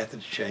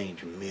 Methods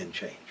change and men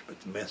change, but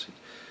the message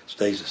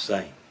stays the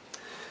same.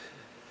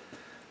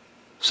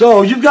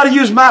 So you've got to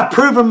use my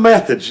proven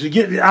methods.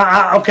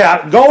 Okay,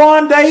 go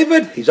on,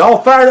 David. He's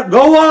all fired up.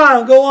 Go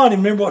on. You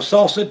remember what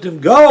Saul said to him?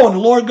 Go, and the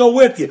Lord go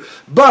with you.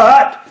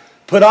 But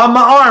put on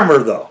my armor,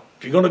 though.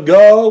 If you're going to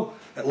go,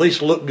 at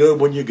least look good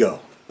when you go.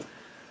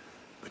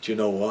 But you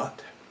know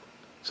what?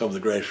 Some of the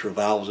greatest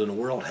revivals in the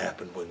world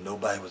happened when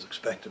nobody was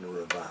expecting a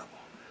revival.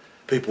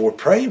 People were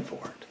praying for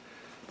it,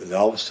 but then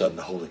all of a sudden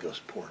the Holy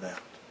Ghost poured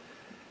out.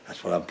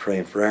 That's what I'm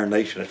praying for our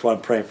nation. That's what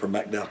I'm praying for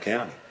McDowell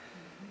County.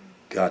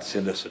 God,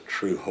 send us a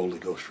true Holy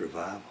Ghost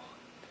revival.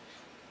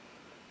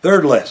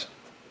 Third lesson.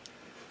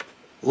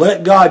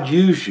 Let God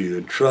use you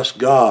and trust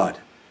God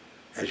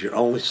as your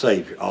only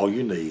Savior, all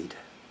you need.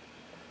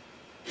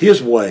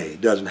 His way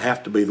doesn't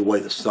have to be the way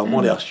that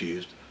someone else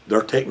used,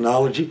 their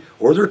technology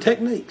or their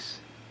techniques.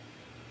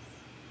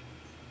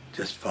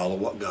 Just follow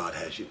what God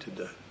has you to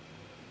do.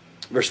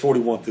 Verse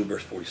 41 through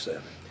verse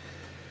 47.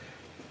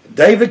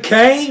 David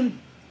came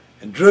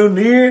and drew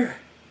near,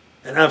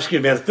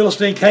 the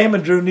Philistine came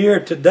and drew near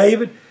to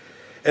David,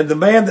 and the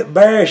man that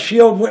bare a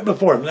shield went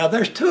before him. Now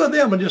there's 2 of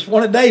them and just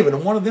one of David,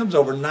 and one of them's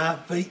over 9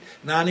 feet,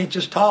 9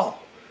 inches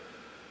tall.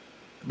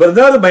 But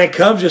another man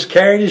comes just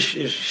carrying his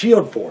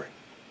shield for him.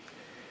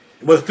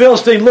 And when the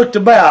Philistine looked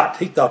about,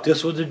 he thought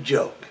this was a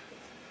joke,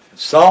 and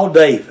saw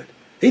David.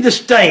 He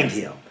disdained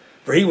him,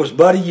 for he was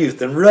but a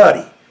youth and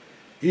ruddy.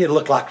 He didn't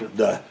look like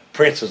the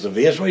princes of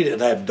Israel. He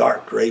didn't have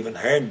dark raven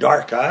hair and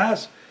dark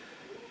eyes,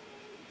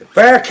 and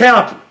fair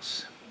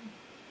countenance.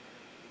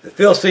 The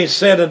Philistine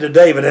said unto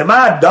David, am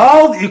I a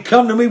dog that you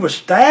come to me with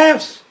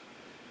staffs?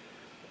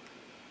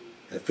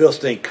 And the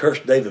Philistine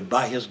cursed David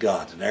by his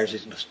gods, and there's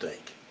his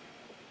mistake.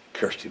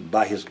 Cursed him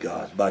by his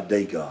gods, by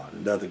Dagon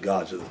and other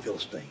gods of the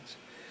Philistines.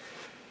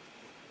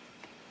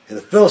 And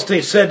the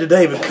Philistine said to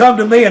David, come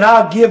to me, and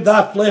I'll give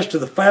thy flesh to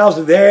the fowls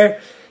of the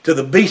air, to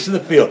the beasts of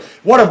the field.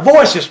 What a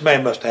voice this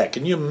man must have.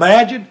 Can you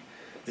imagine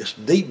this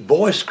deep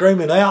voice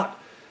screaming out?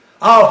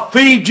 I'll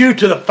feed you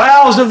to the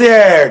fowls of the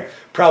air.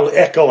 Probably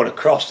echoing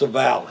across the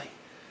valley.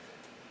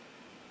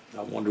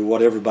 I wonder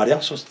what everybody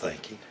else was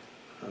thinking.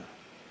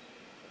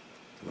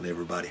 When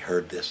everybody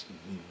heard this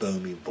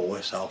booming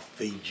voice, I'll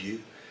feed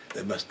you,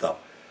 they must have thought,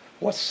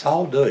 what's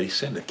Saul doing? He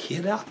sent a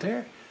kid out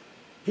there?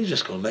 He's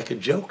just going to make a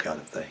joke out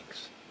of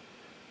things.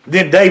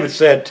 Then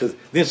said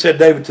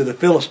David to the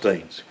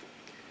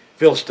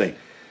Philistine,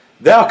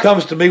 thou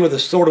comest to me with a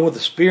sword and with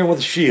a spear and with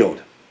a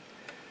shield,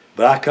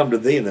 but I come to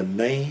thee in the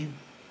name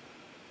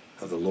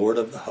of the Lord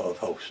of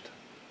hosts,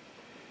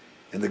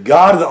 and the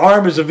God of the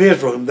armies of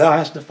Israel, whom thou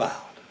hast defiled.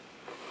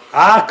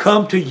 I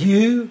come to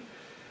you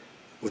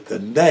with the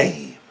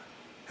name.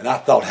 And I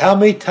thought, how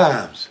many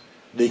times,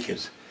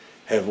 deacons,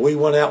 have we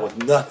went out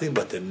with nothing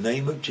but the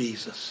name of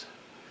Jesus?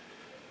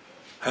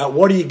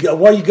 What do you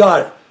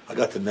got? I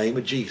got the name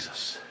of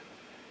Jesus.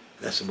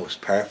 That's the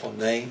most powerful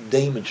name.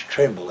 Demons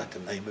tremble at the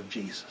name of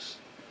Jesus.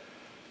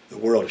 The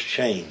world is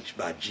changed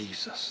by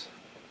Jesus.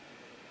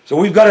 So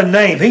we've got a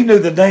name. He knew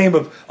the name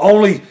of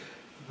only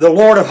the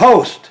Lord of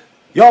hosts,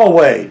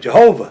 Yahweh,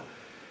 Jehovah,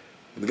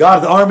 the God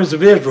of the armies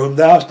of Israel, whom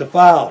thou hast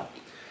defiled.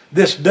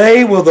 This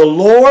day will the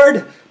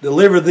Lord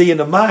deliver thee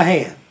into my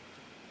hand,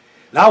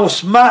 and I will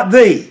smite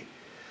thee.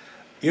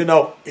 You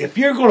know, if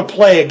you're going to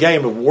play a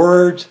game of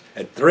words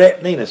and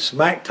threatening and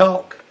smack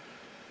talk,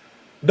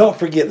 don't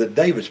forget that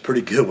David's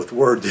pretty good with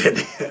words, isn't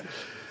he?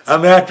 I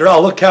mean, after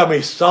all, look how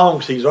many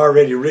songs he's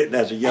already written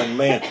as a young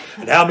man,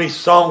 and how many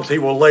songs he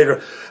will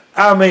later.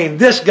 I mean,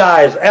 this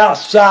guy is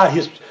outside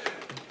his.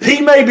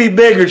 He may be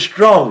bigger and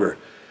stronger,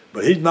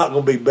 but he's not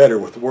going to be better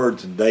with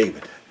words than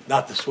David,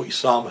 not the sweet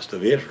psalmist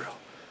of Israel.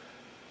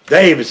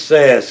 David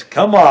says,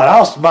 come on,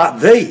 I'll smite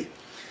thee,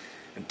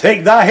 and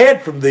take thy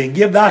head from thee, and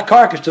give thy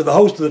carcass to the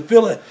host of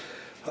the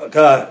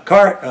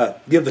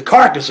give the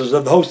carcasses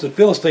of the host of the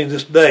Philistines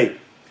this day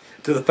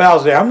to the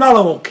fowls of the air. I'm not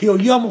only going to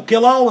kill you, I'm going to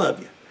kill all of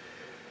you.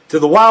 To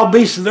the wild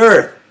beasts of the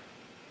earth.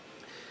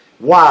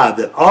 Why?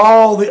 That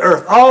all the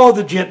earth, all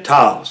the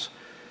Gentiles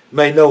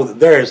may know that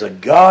there is a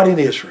God in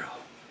Israel.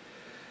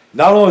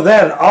 Not only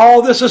that,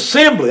 all this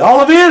assembly, all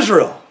of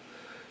Israel,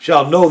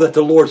 shall know that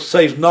the Lord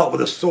saves not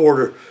with a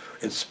sword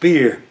and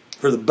spear,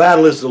 for the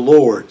battle is the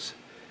Lord's,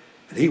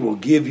 and he will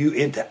give you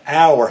into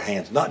our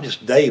hands. Not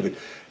just David.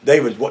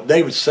 What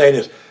David's saying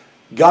is,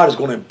 God is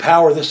going to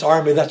empower this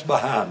army that's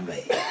behind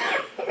me.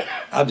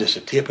 I'm just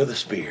a tip of the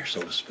spear,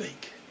 so to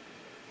speak.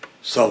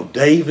 So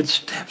David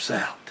steps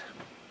out.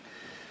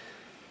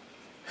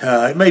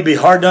 It may be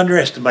hard to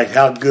underestimate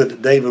how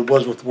good David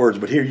was with words,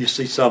 but here you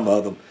see some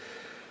of them.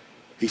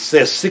 He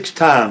says 6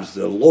 times,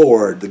 the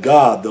Lord, the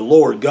God, the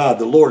Lord God,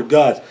 the Lord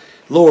God,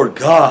 Lord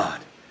God.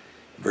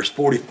 Verse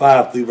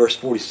 45 through verse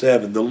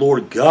 47, the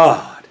Lord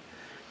God.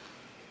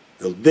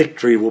 The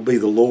victory will be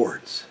the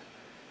Lord's.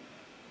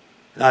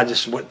 And I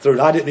just went through it.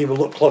 I didn't even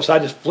look close. I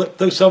just flipped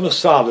through some of the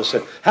Psalms and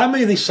said, how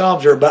many of these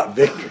Psalms are about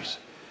victories?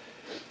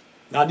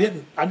 And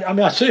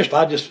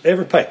I just,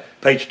 every page.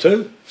 Page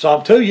 2,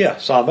 Psalm 2, yeah.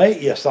 Psalm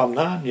 8, yeah. Psalm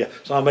 9, yeah.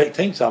 Psalm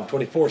 18, Psalm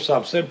 24,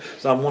 Psalm 7,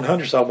 Psalm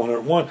 100, Psalm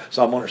 101,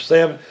 Psalm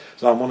 107,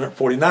 Psalm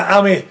 149.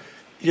 I mean,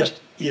 you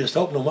just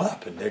open them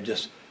up and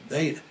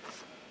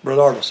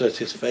Brother Arnold says it's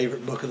his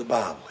favorite book of the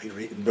Bible.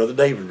 Brother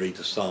David reads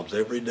the Psalms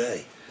every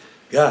day.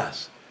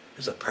 Guys,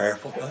 it's a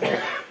powerful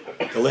thing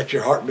to let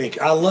your heart be.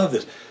 I love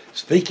this.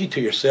 Speaking to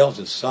yourselves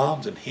in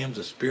psalms and hymns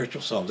and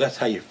spiritual songs. That's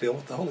how you fill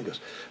with the Holy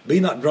Ghost. Be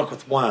not drunk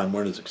with wine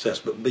wherein is excess,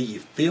 but be ye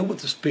filled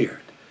with the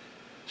Spirit.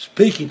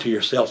 Speaking to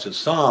yourselves in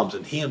psalms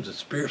and hymns and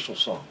spiritual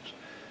songs.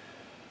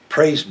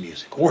 Praise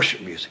music,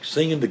 worship music,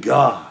 singing to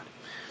God.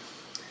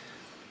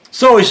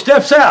 So he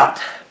steps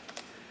out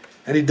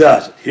and he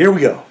does it. Here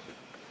we go.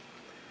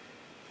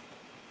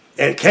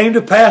 And it came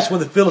to pass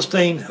when the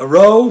Philistine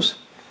arose,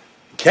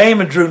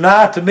 came and drew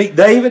nigh to meet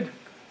David.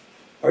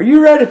 Are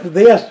you ready for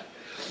this?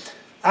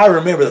 I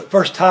remember the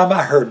first time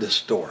I heard this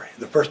story.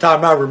 The first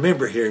time I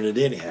remember hearing it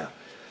anyhow.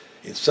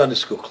 In Sunday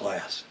school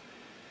class.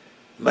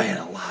 Man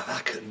alive, I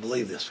couldn't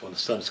believe this when the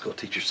Sunday school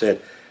teacher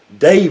said,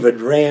 David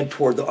ran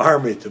toward the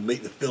army to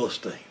meet the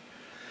Philistine.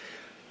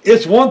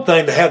 It's one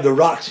thing to have the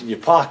rocks in your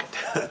pocket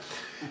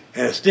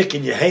and a stick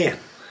in your hand.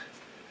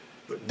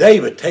 But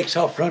David takes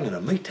off running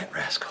to meet that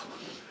rascal.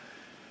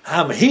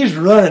 I mean, he's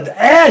running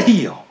at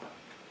him.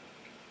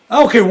 I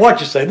don't care what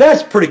you say.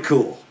 That's pretty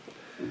cool.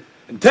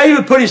 And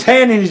David put his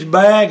hand in his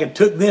bag and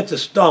took thence a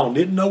stone.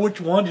 Didn't know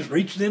which one. Just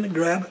reached in and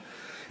grabbed it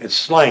and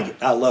slang it.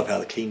 I love how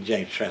the King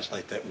James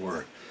translate that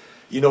word.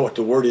 You know what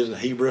the word is in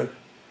Hebrew?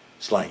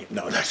 Slang it.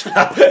 No, that's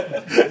not.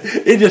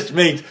 It just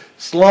means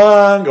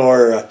slung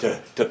or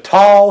to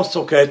toss.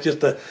 Okay, it's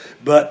just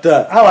but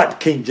I like the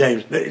King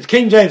James.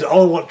 King James is the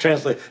only one to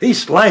translate. He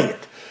slang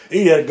it.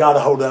 He had got a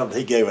hold of it.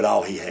 He gave it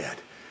all he had.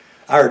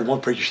 I heard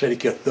one preacher said he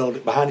could have thrown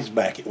it behind his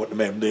back. It wouldn't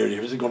have been there. He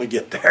was going to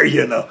get there,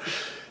 you know.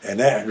 And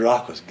that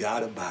rock was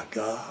guided by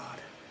God.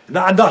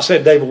 Now, I'm not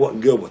saying David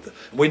wasn't good with it.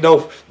 We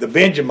know the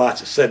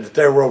Benjamites have said that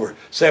there were over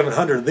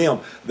 700 of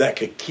them that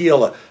could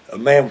kill a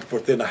man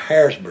within a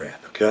hair's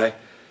breadth, okay?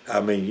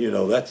 I mean, you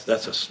know, that's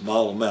a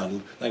small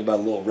amount. Think about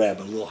a little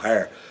rabbit, a little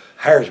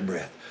hair's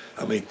breadth.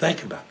 I mean,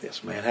 think about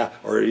this, man.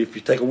 Or if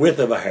you take a width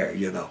of a hair,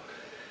 you know.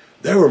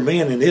 There were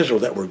men in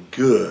Israel that were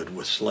good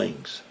with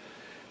slings.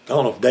 I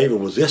don't know if David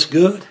was this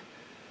good,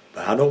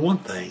 but I know one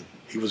thing.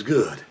 He was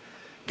good.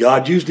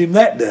 God used him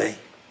that day.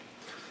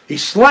 He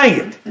slang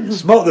it and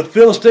smote the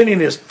Philistine in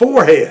his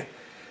forehead.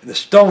 And the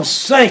stone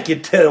sank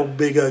into that old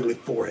big ugly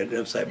forehead.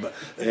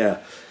 Yeah.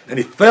 And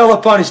he fell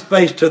upon his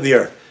face to the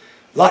earth.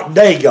 Like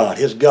Dagon,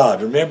 his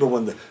God. Remember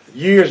when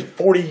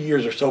 40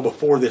 years or so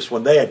before this,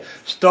 when they had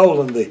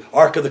stolen the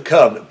Ark of the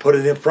Covenant, put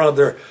it in front of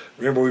their,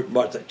 remember we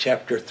watched that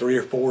chapter 3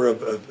 or 4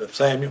 of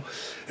Samuel?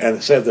 And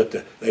it said that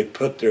they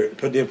put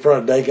it in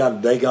front of Dagon,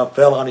 and Dagon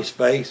fell on his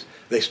face.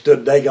 They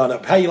stood Dagon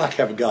up. How you like to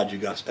have a God you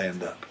got to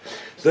stand up?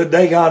 Stood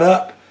Dagon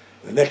up.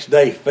 The next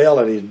day he fell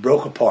and he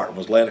broke apart and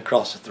was laying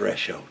across the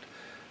threshold.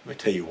 Let me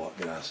tell you what,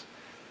 guys.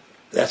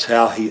 That's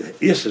how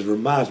this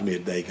reminds me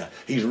of Dagon.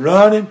 He's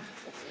running.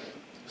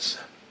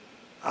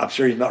 I'm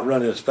sure he's not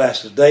running as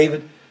fast as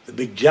David. The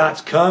big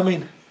giant's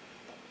coming.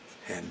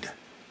 And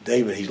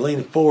David, he's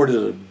leaning forward to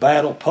the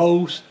battle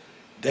pose.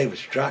 David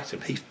strikes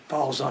him. He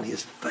falls on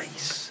his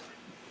face.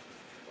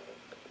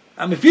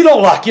 I mean, if you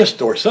don't like this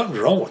story, something's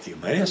wrong with you,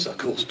 man. It's a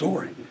cool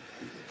story.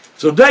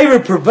 So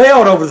David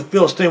prevailed over the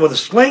Philistine with a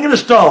sling and a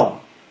stone,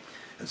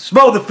 and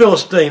smote the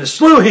Philistine and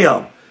slew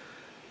him.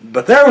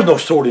 But there was no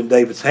sword in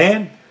David's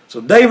hand.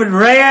 So David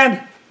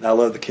ran, and I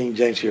love the King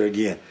James here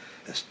again,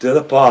 and stood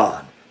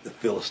upon the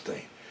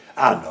Philistine.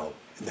 I know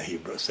in the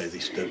Hebrew it says he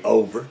stood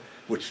over,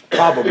 which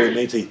probably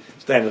means he's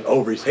standing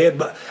over his head,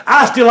 but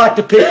I still like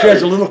to picture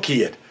as a little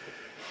kid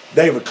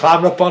David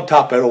climbing up on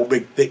top of that old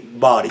big thick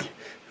body,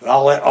 with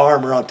all that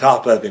armor on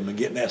top of him and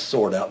getting that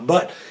sword out.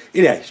 But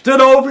anyway, stood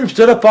over him,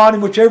 stood upon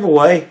him, whichever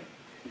way.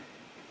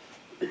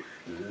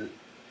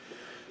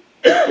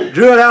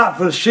 Drew it out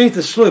for the sheath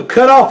and slew,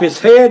 cut off his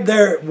head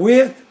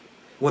therewith.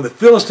 When the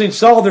Philistines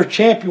saw their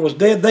champion was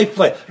dead, they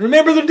fled.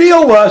 Remember, the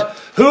deal was,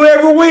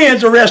 whoever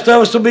wins, the rest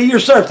of us will be your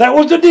servants. That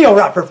was the deal,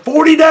 right, for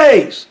 40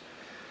 days.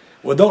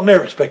 Well, don't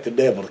never expect the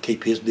devil to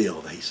keep his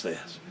deal, he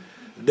says.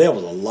 The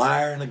devil's a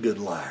liar and a good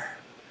liar.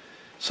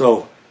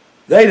 So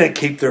they didn't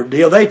keep their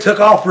deal. They took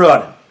off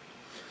running.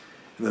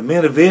 And the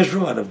men of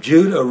Israel and of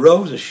Judah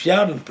arose and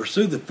shouted and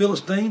pursued the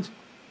Philistines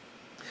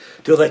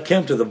till they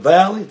came to the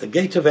valley at the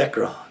gates of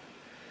Ekron.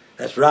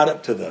 That's right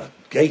up to the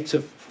gates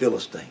of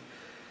Philistine.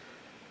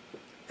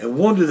 And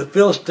one of the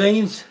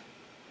Philistines,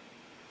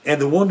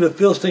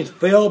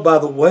 fell by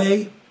the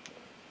way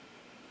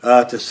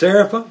to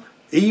Seraphim,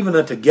 even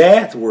unto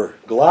Gath, where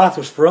Goliath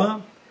was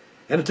from,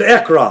 and unto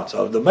Ekron.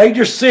 So the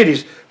major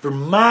cities for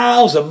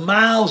miles and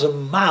miles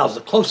and miles.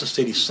 The closest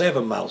city is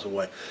 7 miles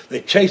away.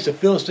 They chase the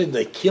Philistines,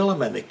 they kill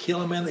them, and they kill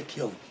them, and they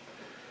kill them.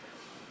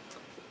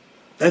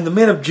 And the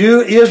men of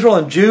Israel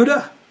and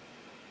Judah,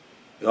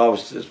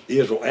 obviously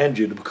Israel and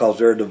Judah because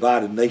they're a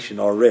divided nation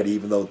already,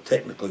 even though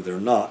technically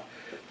they're not.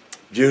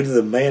 Judah,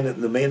 the man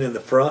in the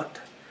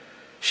front,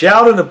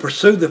 shouted and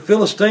pursued the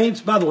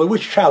Philistines. By the way,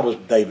 which tribe was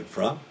David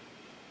from?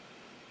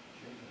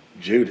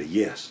 Judah,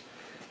 yes.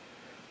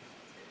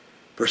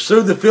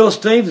 Pursued the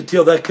Philistines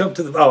until they come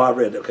to the... Oh, I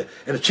read it, okay.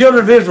 And the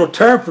children of Israel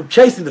turned from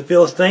chasing the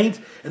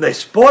Philistines, and they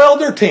spoiled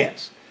their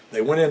tents.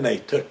 They went in, they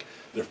took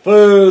their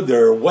food,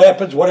 their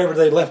weapons, whatever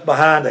they left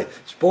behind. They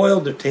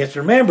spoiled their tents.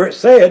 Remember, it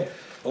said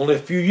only a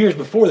few years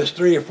before this,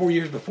 3 or 4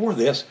 years before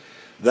this,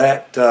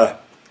 that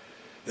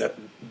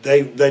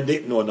they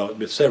didn't, no, it's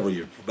been several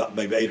years, about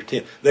maybe 8 or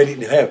 10. They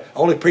didn't have,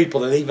 only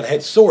people that even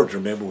had swords,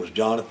 remember, was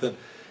Jonathan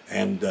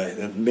and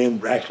men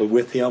were actually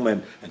with him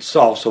and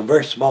Saul, so a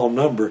very small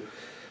number.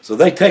 So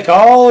they take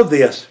all of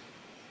this,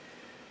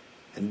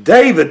 and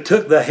David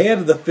took the head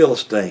of the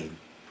Philistine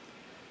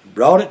and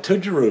brought it to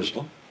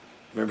Jerusalem.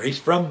 Remember, he's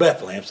from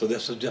Bethlehem, so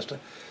this is just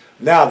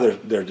now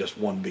they're just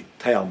one big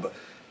town, but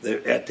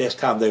at this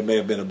time they may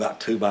have been about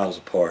 2 miles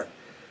apart.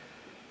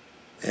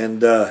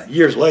 And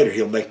years later,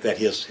 he'll make that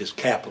his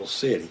capital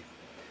city.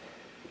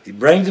 He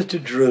brings it to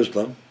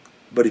Jerusalem,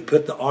 but he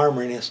put the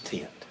armor in his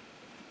tent.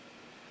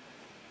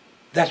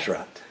 That's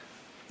right.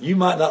 You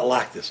might not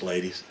like this,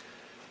 ladies,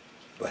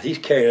 but he's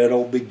carrying that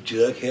old big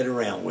jug head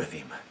around with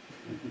him.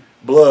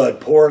 Blood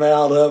pouring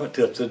out of it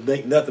till it's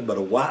nothing but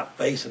a white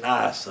face and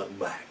eyes sunk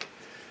back.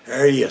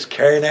 There he is,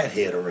 carrying that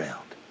head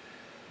around.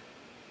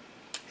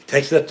 He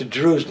takes it up to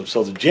Jerusalem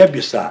so the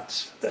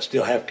Jebusites that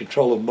still have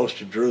control of most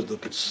of Jerusalem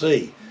could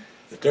see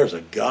that there's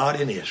a God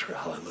in Israel.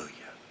 Hallelujah.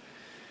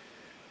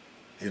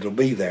 It'll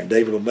be there, and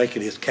David will make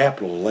it his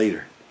capital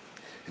later.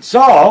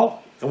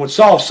 And when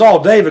Saul saw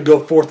David go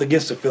forth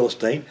against the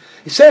Philistine,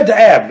 he said to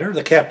Abner,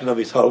 the captain of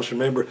his host,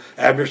 remember,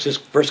 Abner's his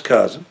first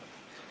cousin,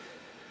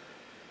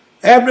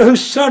 Abner,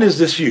 whose son is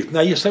this youth?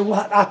 Now you say,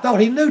 well, I thought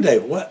he knew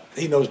David. Well,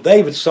 he knows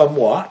David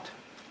somewhat.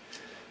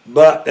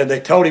 And they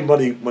told him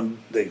when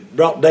they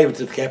brought David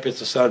to the camp, it's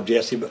the son of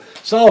Jesse. But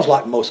Saul's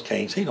like most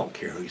kings. He don't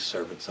care who his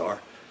servants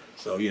are.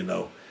 So,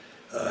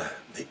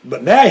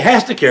 But now he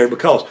has to carry,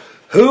 because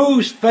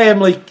whose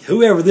family,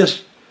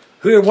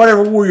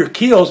 whatever warrior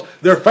kills,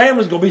 their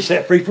family's going to be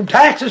set free from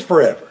taxes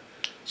forever.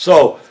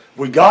 So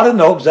we got to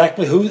know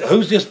exactly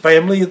whose this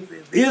family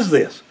is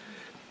this.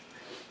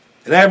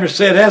 And Abner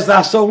said, "As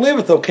thy soul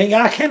liveth, O king,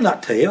 I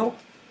cannot tell."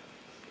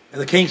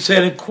 And the king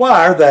said,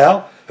 "Inquire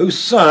thou whose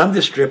son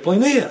this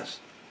stripling is."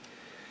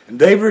 And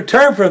David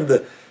returned from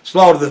the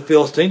slaughter of the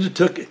Philistines,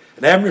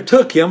 and Abner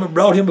took him and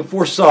brought him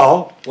before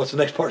Saul. What's the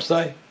next part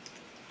say?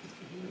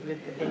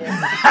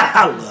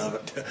 I love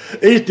it.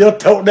 He's still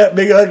toting that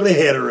big ugly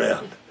head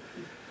around.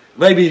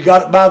 Maybe he's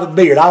got it by the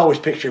beard. I always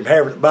picture him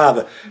having it by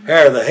the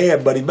hair of the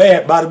head, but he may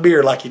have it by the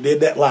beard like he did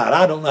that line.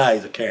 I don't know how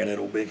he's carrying that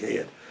old big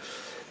head.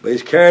 But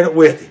he's carrying it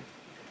with him.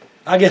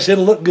 I guess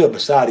it'll look good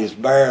beside his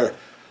bare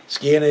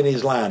skin and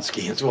his lion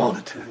skins, won't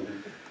it?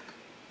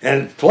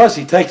 And plus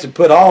he takes and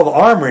put all the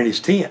armor in his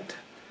tent.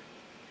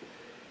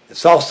 And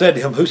Saul said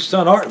to him, "Whose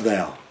son art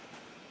thou,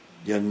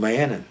 young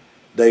man?" And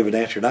David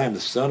answered, "I am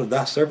the son of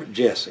thy servant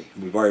Jesse."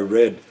 And we've already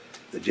read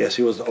that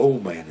Jesse was the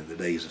old man in the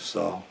days of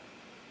Saul.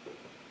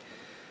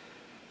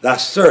 "Thy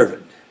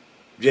servant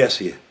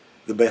Jesse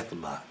the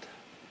Bethlehemite."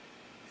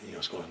 You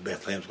know,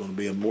 Bethlehem's going to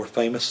be a more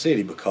famous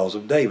city because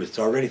of David. It's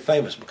already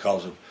famous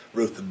because of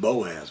Ruth and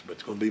Boaz, but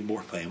it's going to be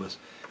more famous,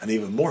 and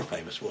even more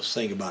famous. We'll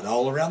sing about it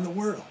all around the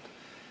world.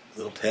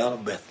 The little town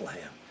of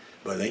Bethlehem.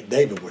 But it ain't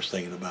David we're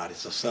singing about.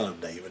 It's the son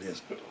of David,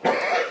 isn't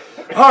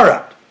it? All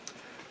right.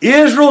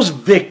 Israel's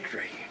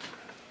victory.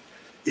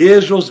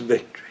 Israel's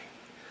victory.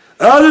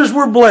 Others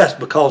were blessed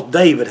because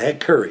David had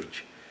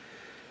courage.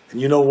 And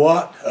you know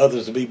what?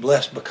 Others will be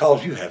blessed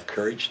because you have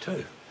courage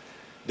too.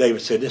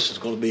 David said, "This is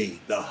going to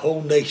be the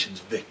whole nation's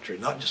victory,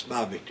 not just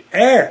my victory."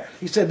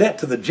 He said that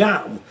to the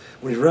giant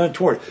when he's running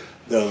toward it.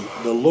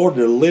 The Lord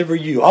deliver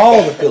you,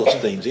 all the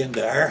Philistines,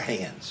 into our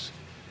hands.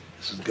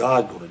 This is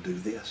God going to do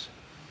this.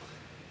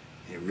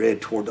 He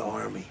read toward the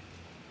army.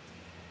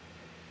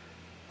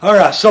 All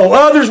right, so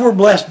others were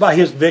blessed by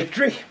his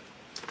victory.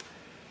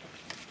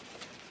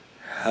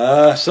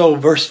 So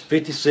verse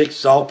 56,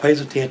 Saul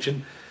pays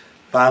attention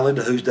finally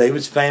to whose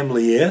David's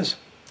family is.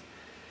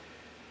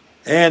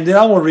 And then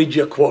I want to read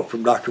you a quote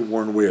from Dr.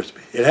 Warren Wiersbe.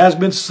 "It has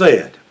been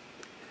said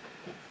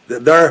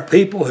that there are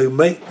people who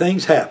make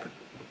things happen.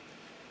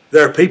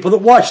 There are people that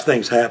watch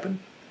things happen.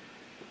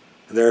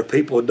 And there are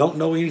people who don't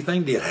know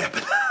anything did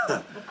happen."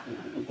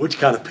 Which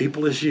kind of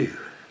people is you?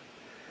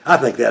 I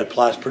think that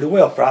applies pretty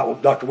well.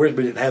 Dr. Wiersbe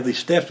didn't have these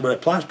steps, but it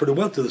applies pretty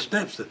well to the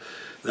steps that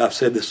I've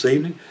said this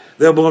evening.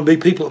 There are going to be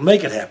people that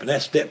make it happen.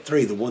 That's step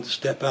 3, the ones that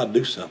step out and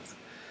do something.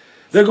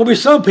 There are going to be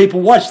some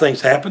people watch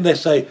things happen. They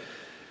say,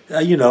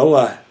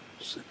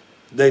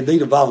 they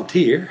need a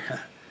volunteer.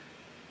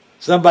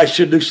 Somebody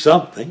should do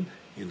something.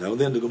 Then there's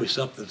going to be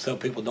something some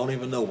people don't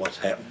even know what's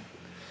happening.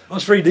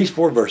 Let's read these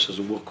 4 verses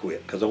and we'll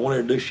quit, because I want to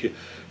introduce you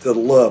to the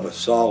love of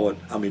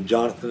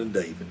Jonathan and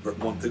David, verse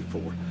 1 through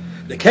 4.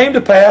 "And it came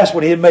to pass,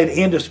 when he had made an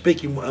end of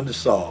speaking unto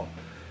Saul,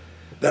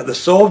 that the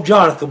soul of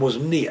Jonathan was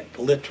knit,"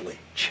 literally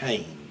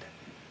chained.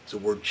 It's the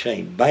word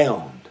chained,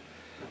 bound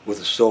with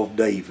the soul of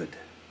David.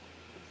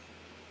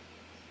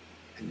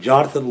 "And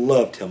Jonathan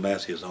loved him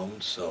as his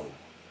own soul."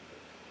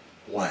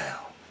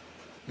 Wow.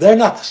 They're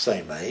not the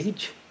same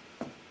age.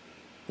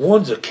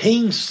 One's a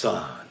king's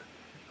son,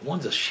 and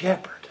one's a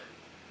shepherd.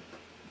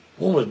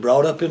 One was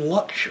brought up in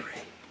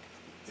luxury,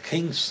 the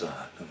king's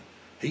son.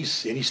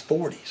 He's in his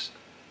 40s.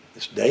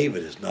 This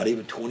David is not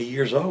even 20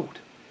 years old.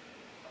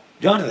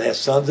 Jonathan has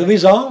sons of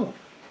his own.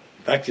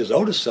 In fact, his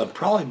oldest son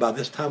probably by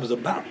this time is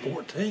about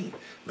 14,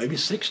 maybe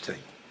 16.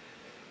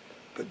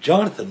 But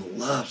Jonathan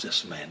loves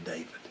this man,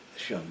 David,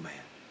 this young man.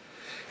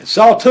 "And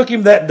Saul took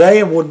him that day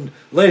and would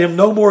let him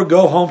no more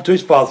go home to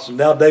his father." So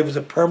now David's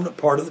a permanent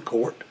part of the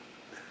court.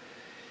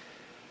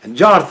 "And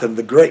Jonathan,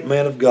 the great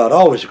man of God,"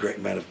 always a great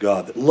man of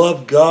God, that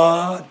loved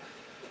God,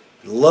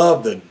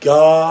 loved the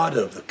God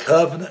of the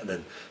covenant,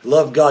 and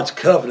loved God's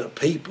covenant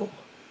people,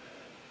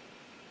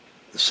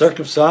 the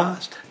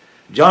circumcised.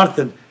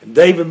 Jonathan and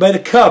David made a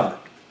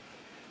covenant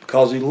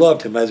because he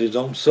loved him as his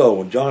own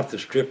soul. And Jonathan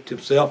stripped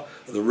himself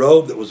of the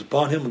robe that was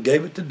upon him and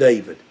gave it to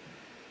David,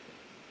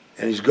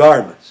 and his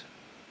garments,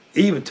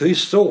 even to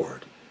his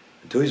sword,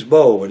 and to his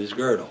bow and his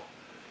girdle.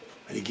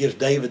 And he gives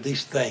David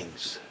these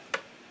things.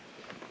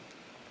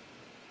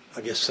 I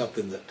guess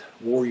something that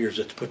warriors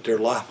that put their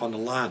life on the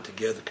line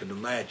together can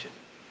imagine.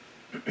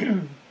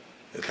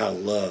 The kind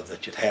of love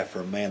that you'd have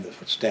for a man that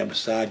would stand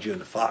beside you in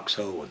the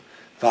foxhole and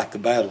fight the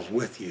battles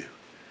with you.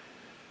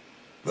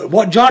 But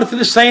what Jonathan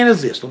is saying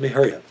is this. Let me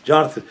hurry up.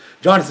 Jonathan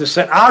is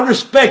saying, "I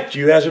respect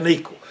you as an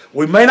equal.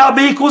 We may not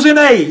be equals in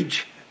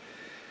age,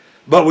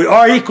 but we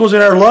are equals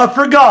in our love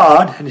for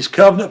God and his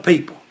covenant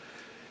people.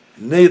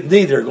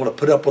 Neither are going to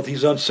put up with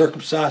these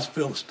uncircumcised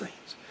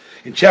Philistines."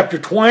 In chapter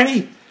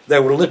 20, they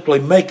would literally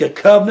make a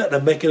covenant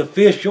and make it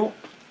official.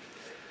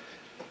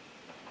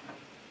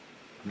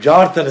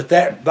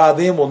 Jonathan by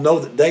then will know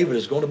that David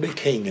is going to be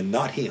king and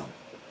not him.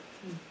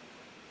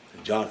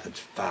 And Jonathan's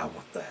fine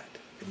with that.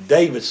 And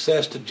David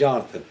says to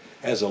Jonathan,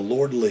 "As the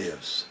Lord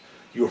lives,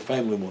 your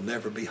family will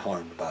never be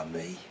harmed by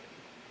me."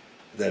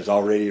 There's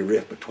already a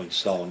rift between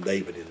Saul and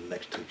David in the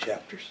next 2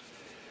 chapters.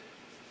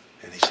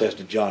 And he says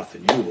to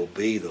Jonathan, you will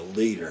be the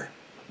leader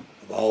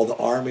of all the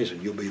armies,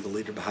 and you'll be the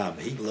leader behind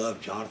me. He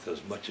loved Jonathan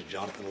as much as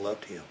Jonathan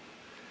loved him.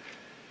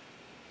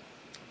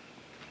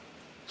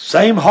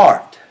 Same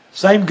heart,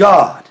 same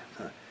God,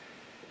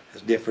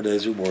 as different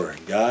as we were.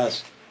 And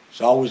guys,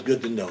 it's always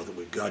good to know that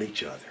we've got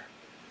each other.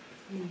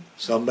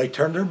 Some may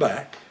turn their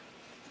back.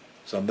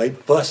 Some may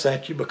fuss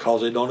at you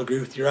because they don't agree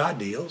with your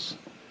ideals.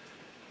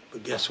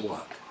 But guess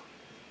what?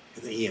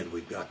 In the end,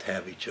 we've got to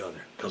have each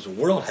other. Because the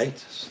world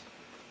hates us.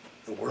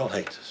 The world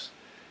hates us.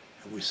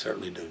 And we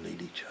certainly do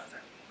need each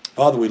other.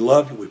 Father, we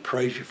love you. We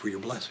praise you for your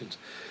blessings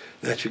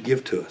that you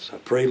give to us. I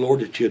pray, Lord,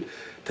 that you'd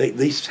take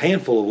these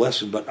handful of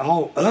lessons, but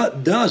all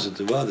dozens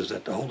of others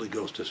that the Holy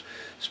Ghost is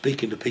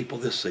speaking to people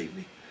this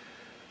evening.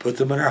 Put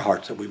them in our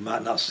hearts that we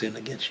might not sin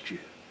against you.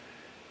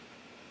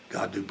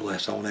 God, do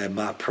bless. I want to add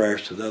my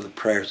prayers to the other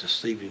prayers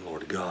this evening,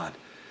 Lord God,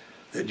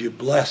 that you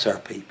bless our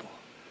people.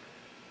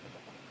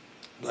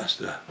 Bless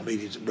the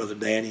meetings that Brother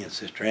Danny and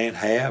Sister Ann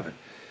have, and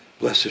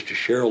bless Sister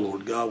Cheryl,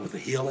 Lord God, with the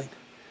healing.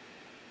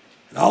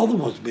 And all the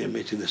ones being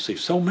mentioned this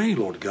evening, so many,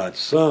 Lord God,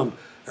 some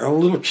are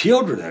on little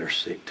children that are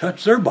sick.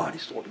 Touch their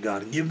bodies, Lord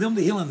God, and give them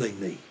the healing they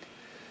need.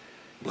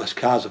 Bless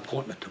Kai's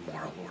appointment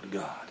tomorrow, Lord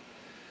God.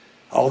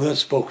 All the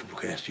unspoken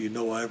requests, you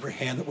know every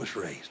hand that was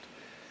raised,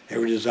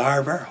 every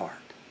desire of our heart.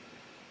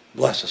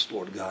 Bless us,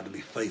 Lord God, to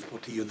be faithful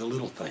to you in the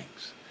little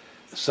things.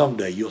 That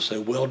someday you'll say,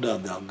 well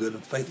done, thou good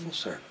and faithful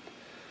servant.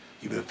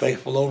 You've been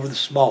faithful over the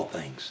small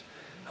things.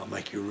 I'll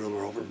make you a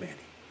ruler over many.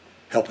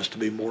 Help us to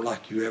be more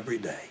like you every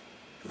day,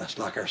 and less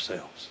like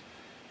ourselves.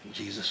 In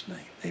Jesus' name,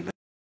 amen.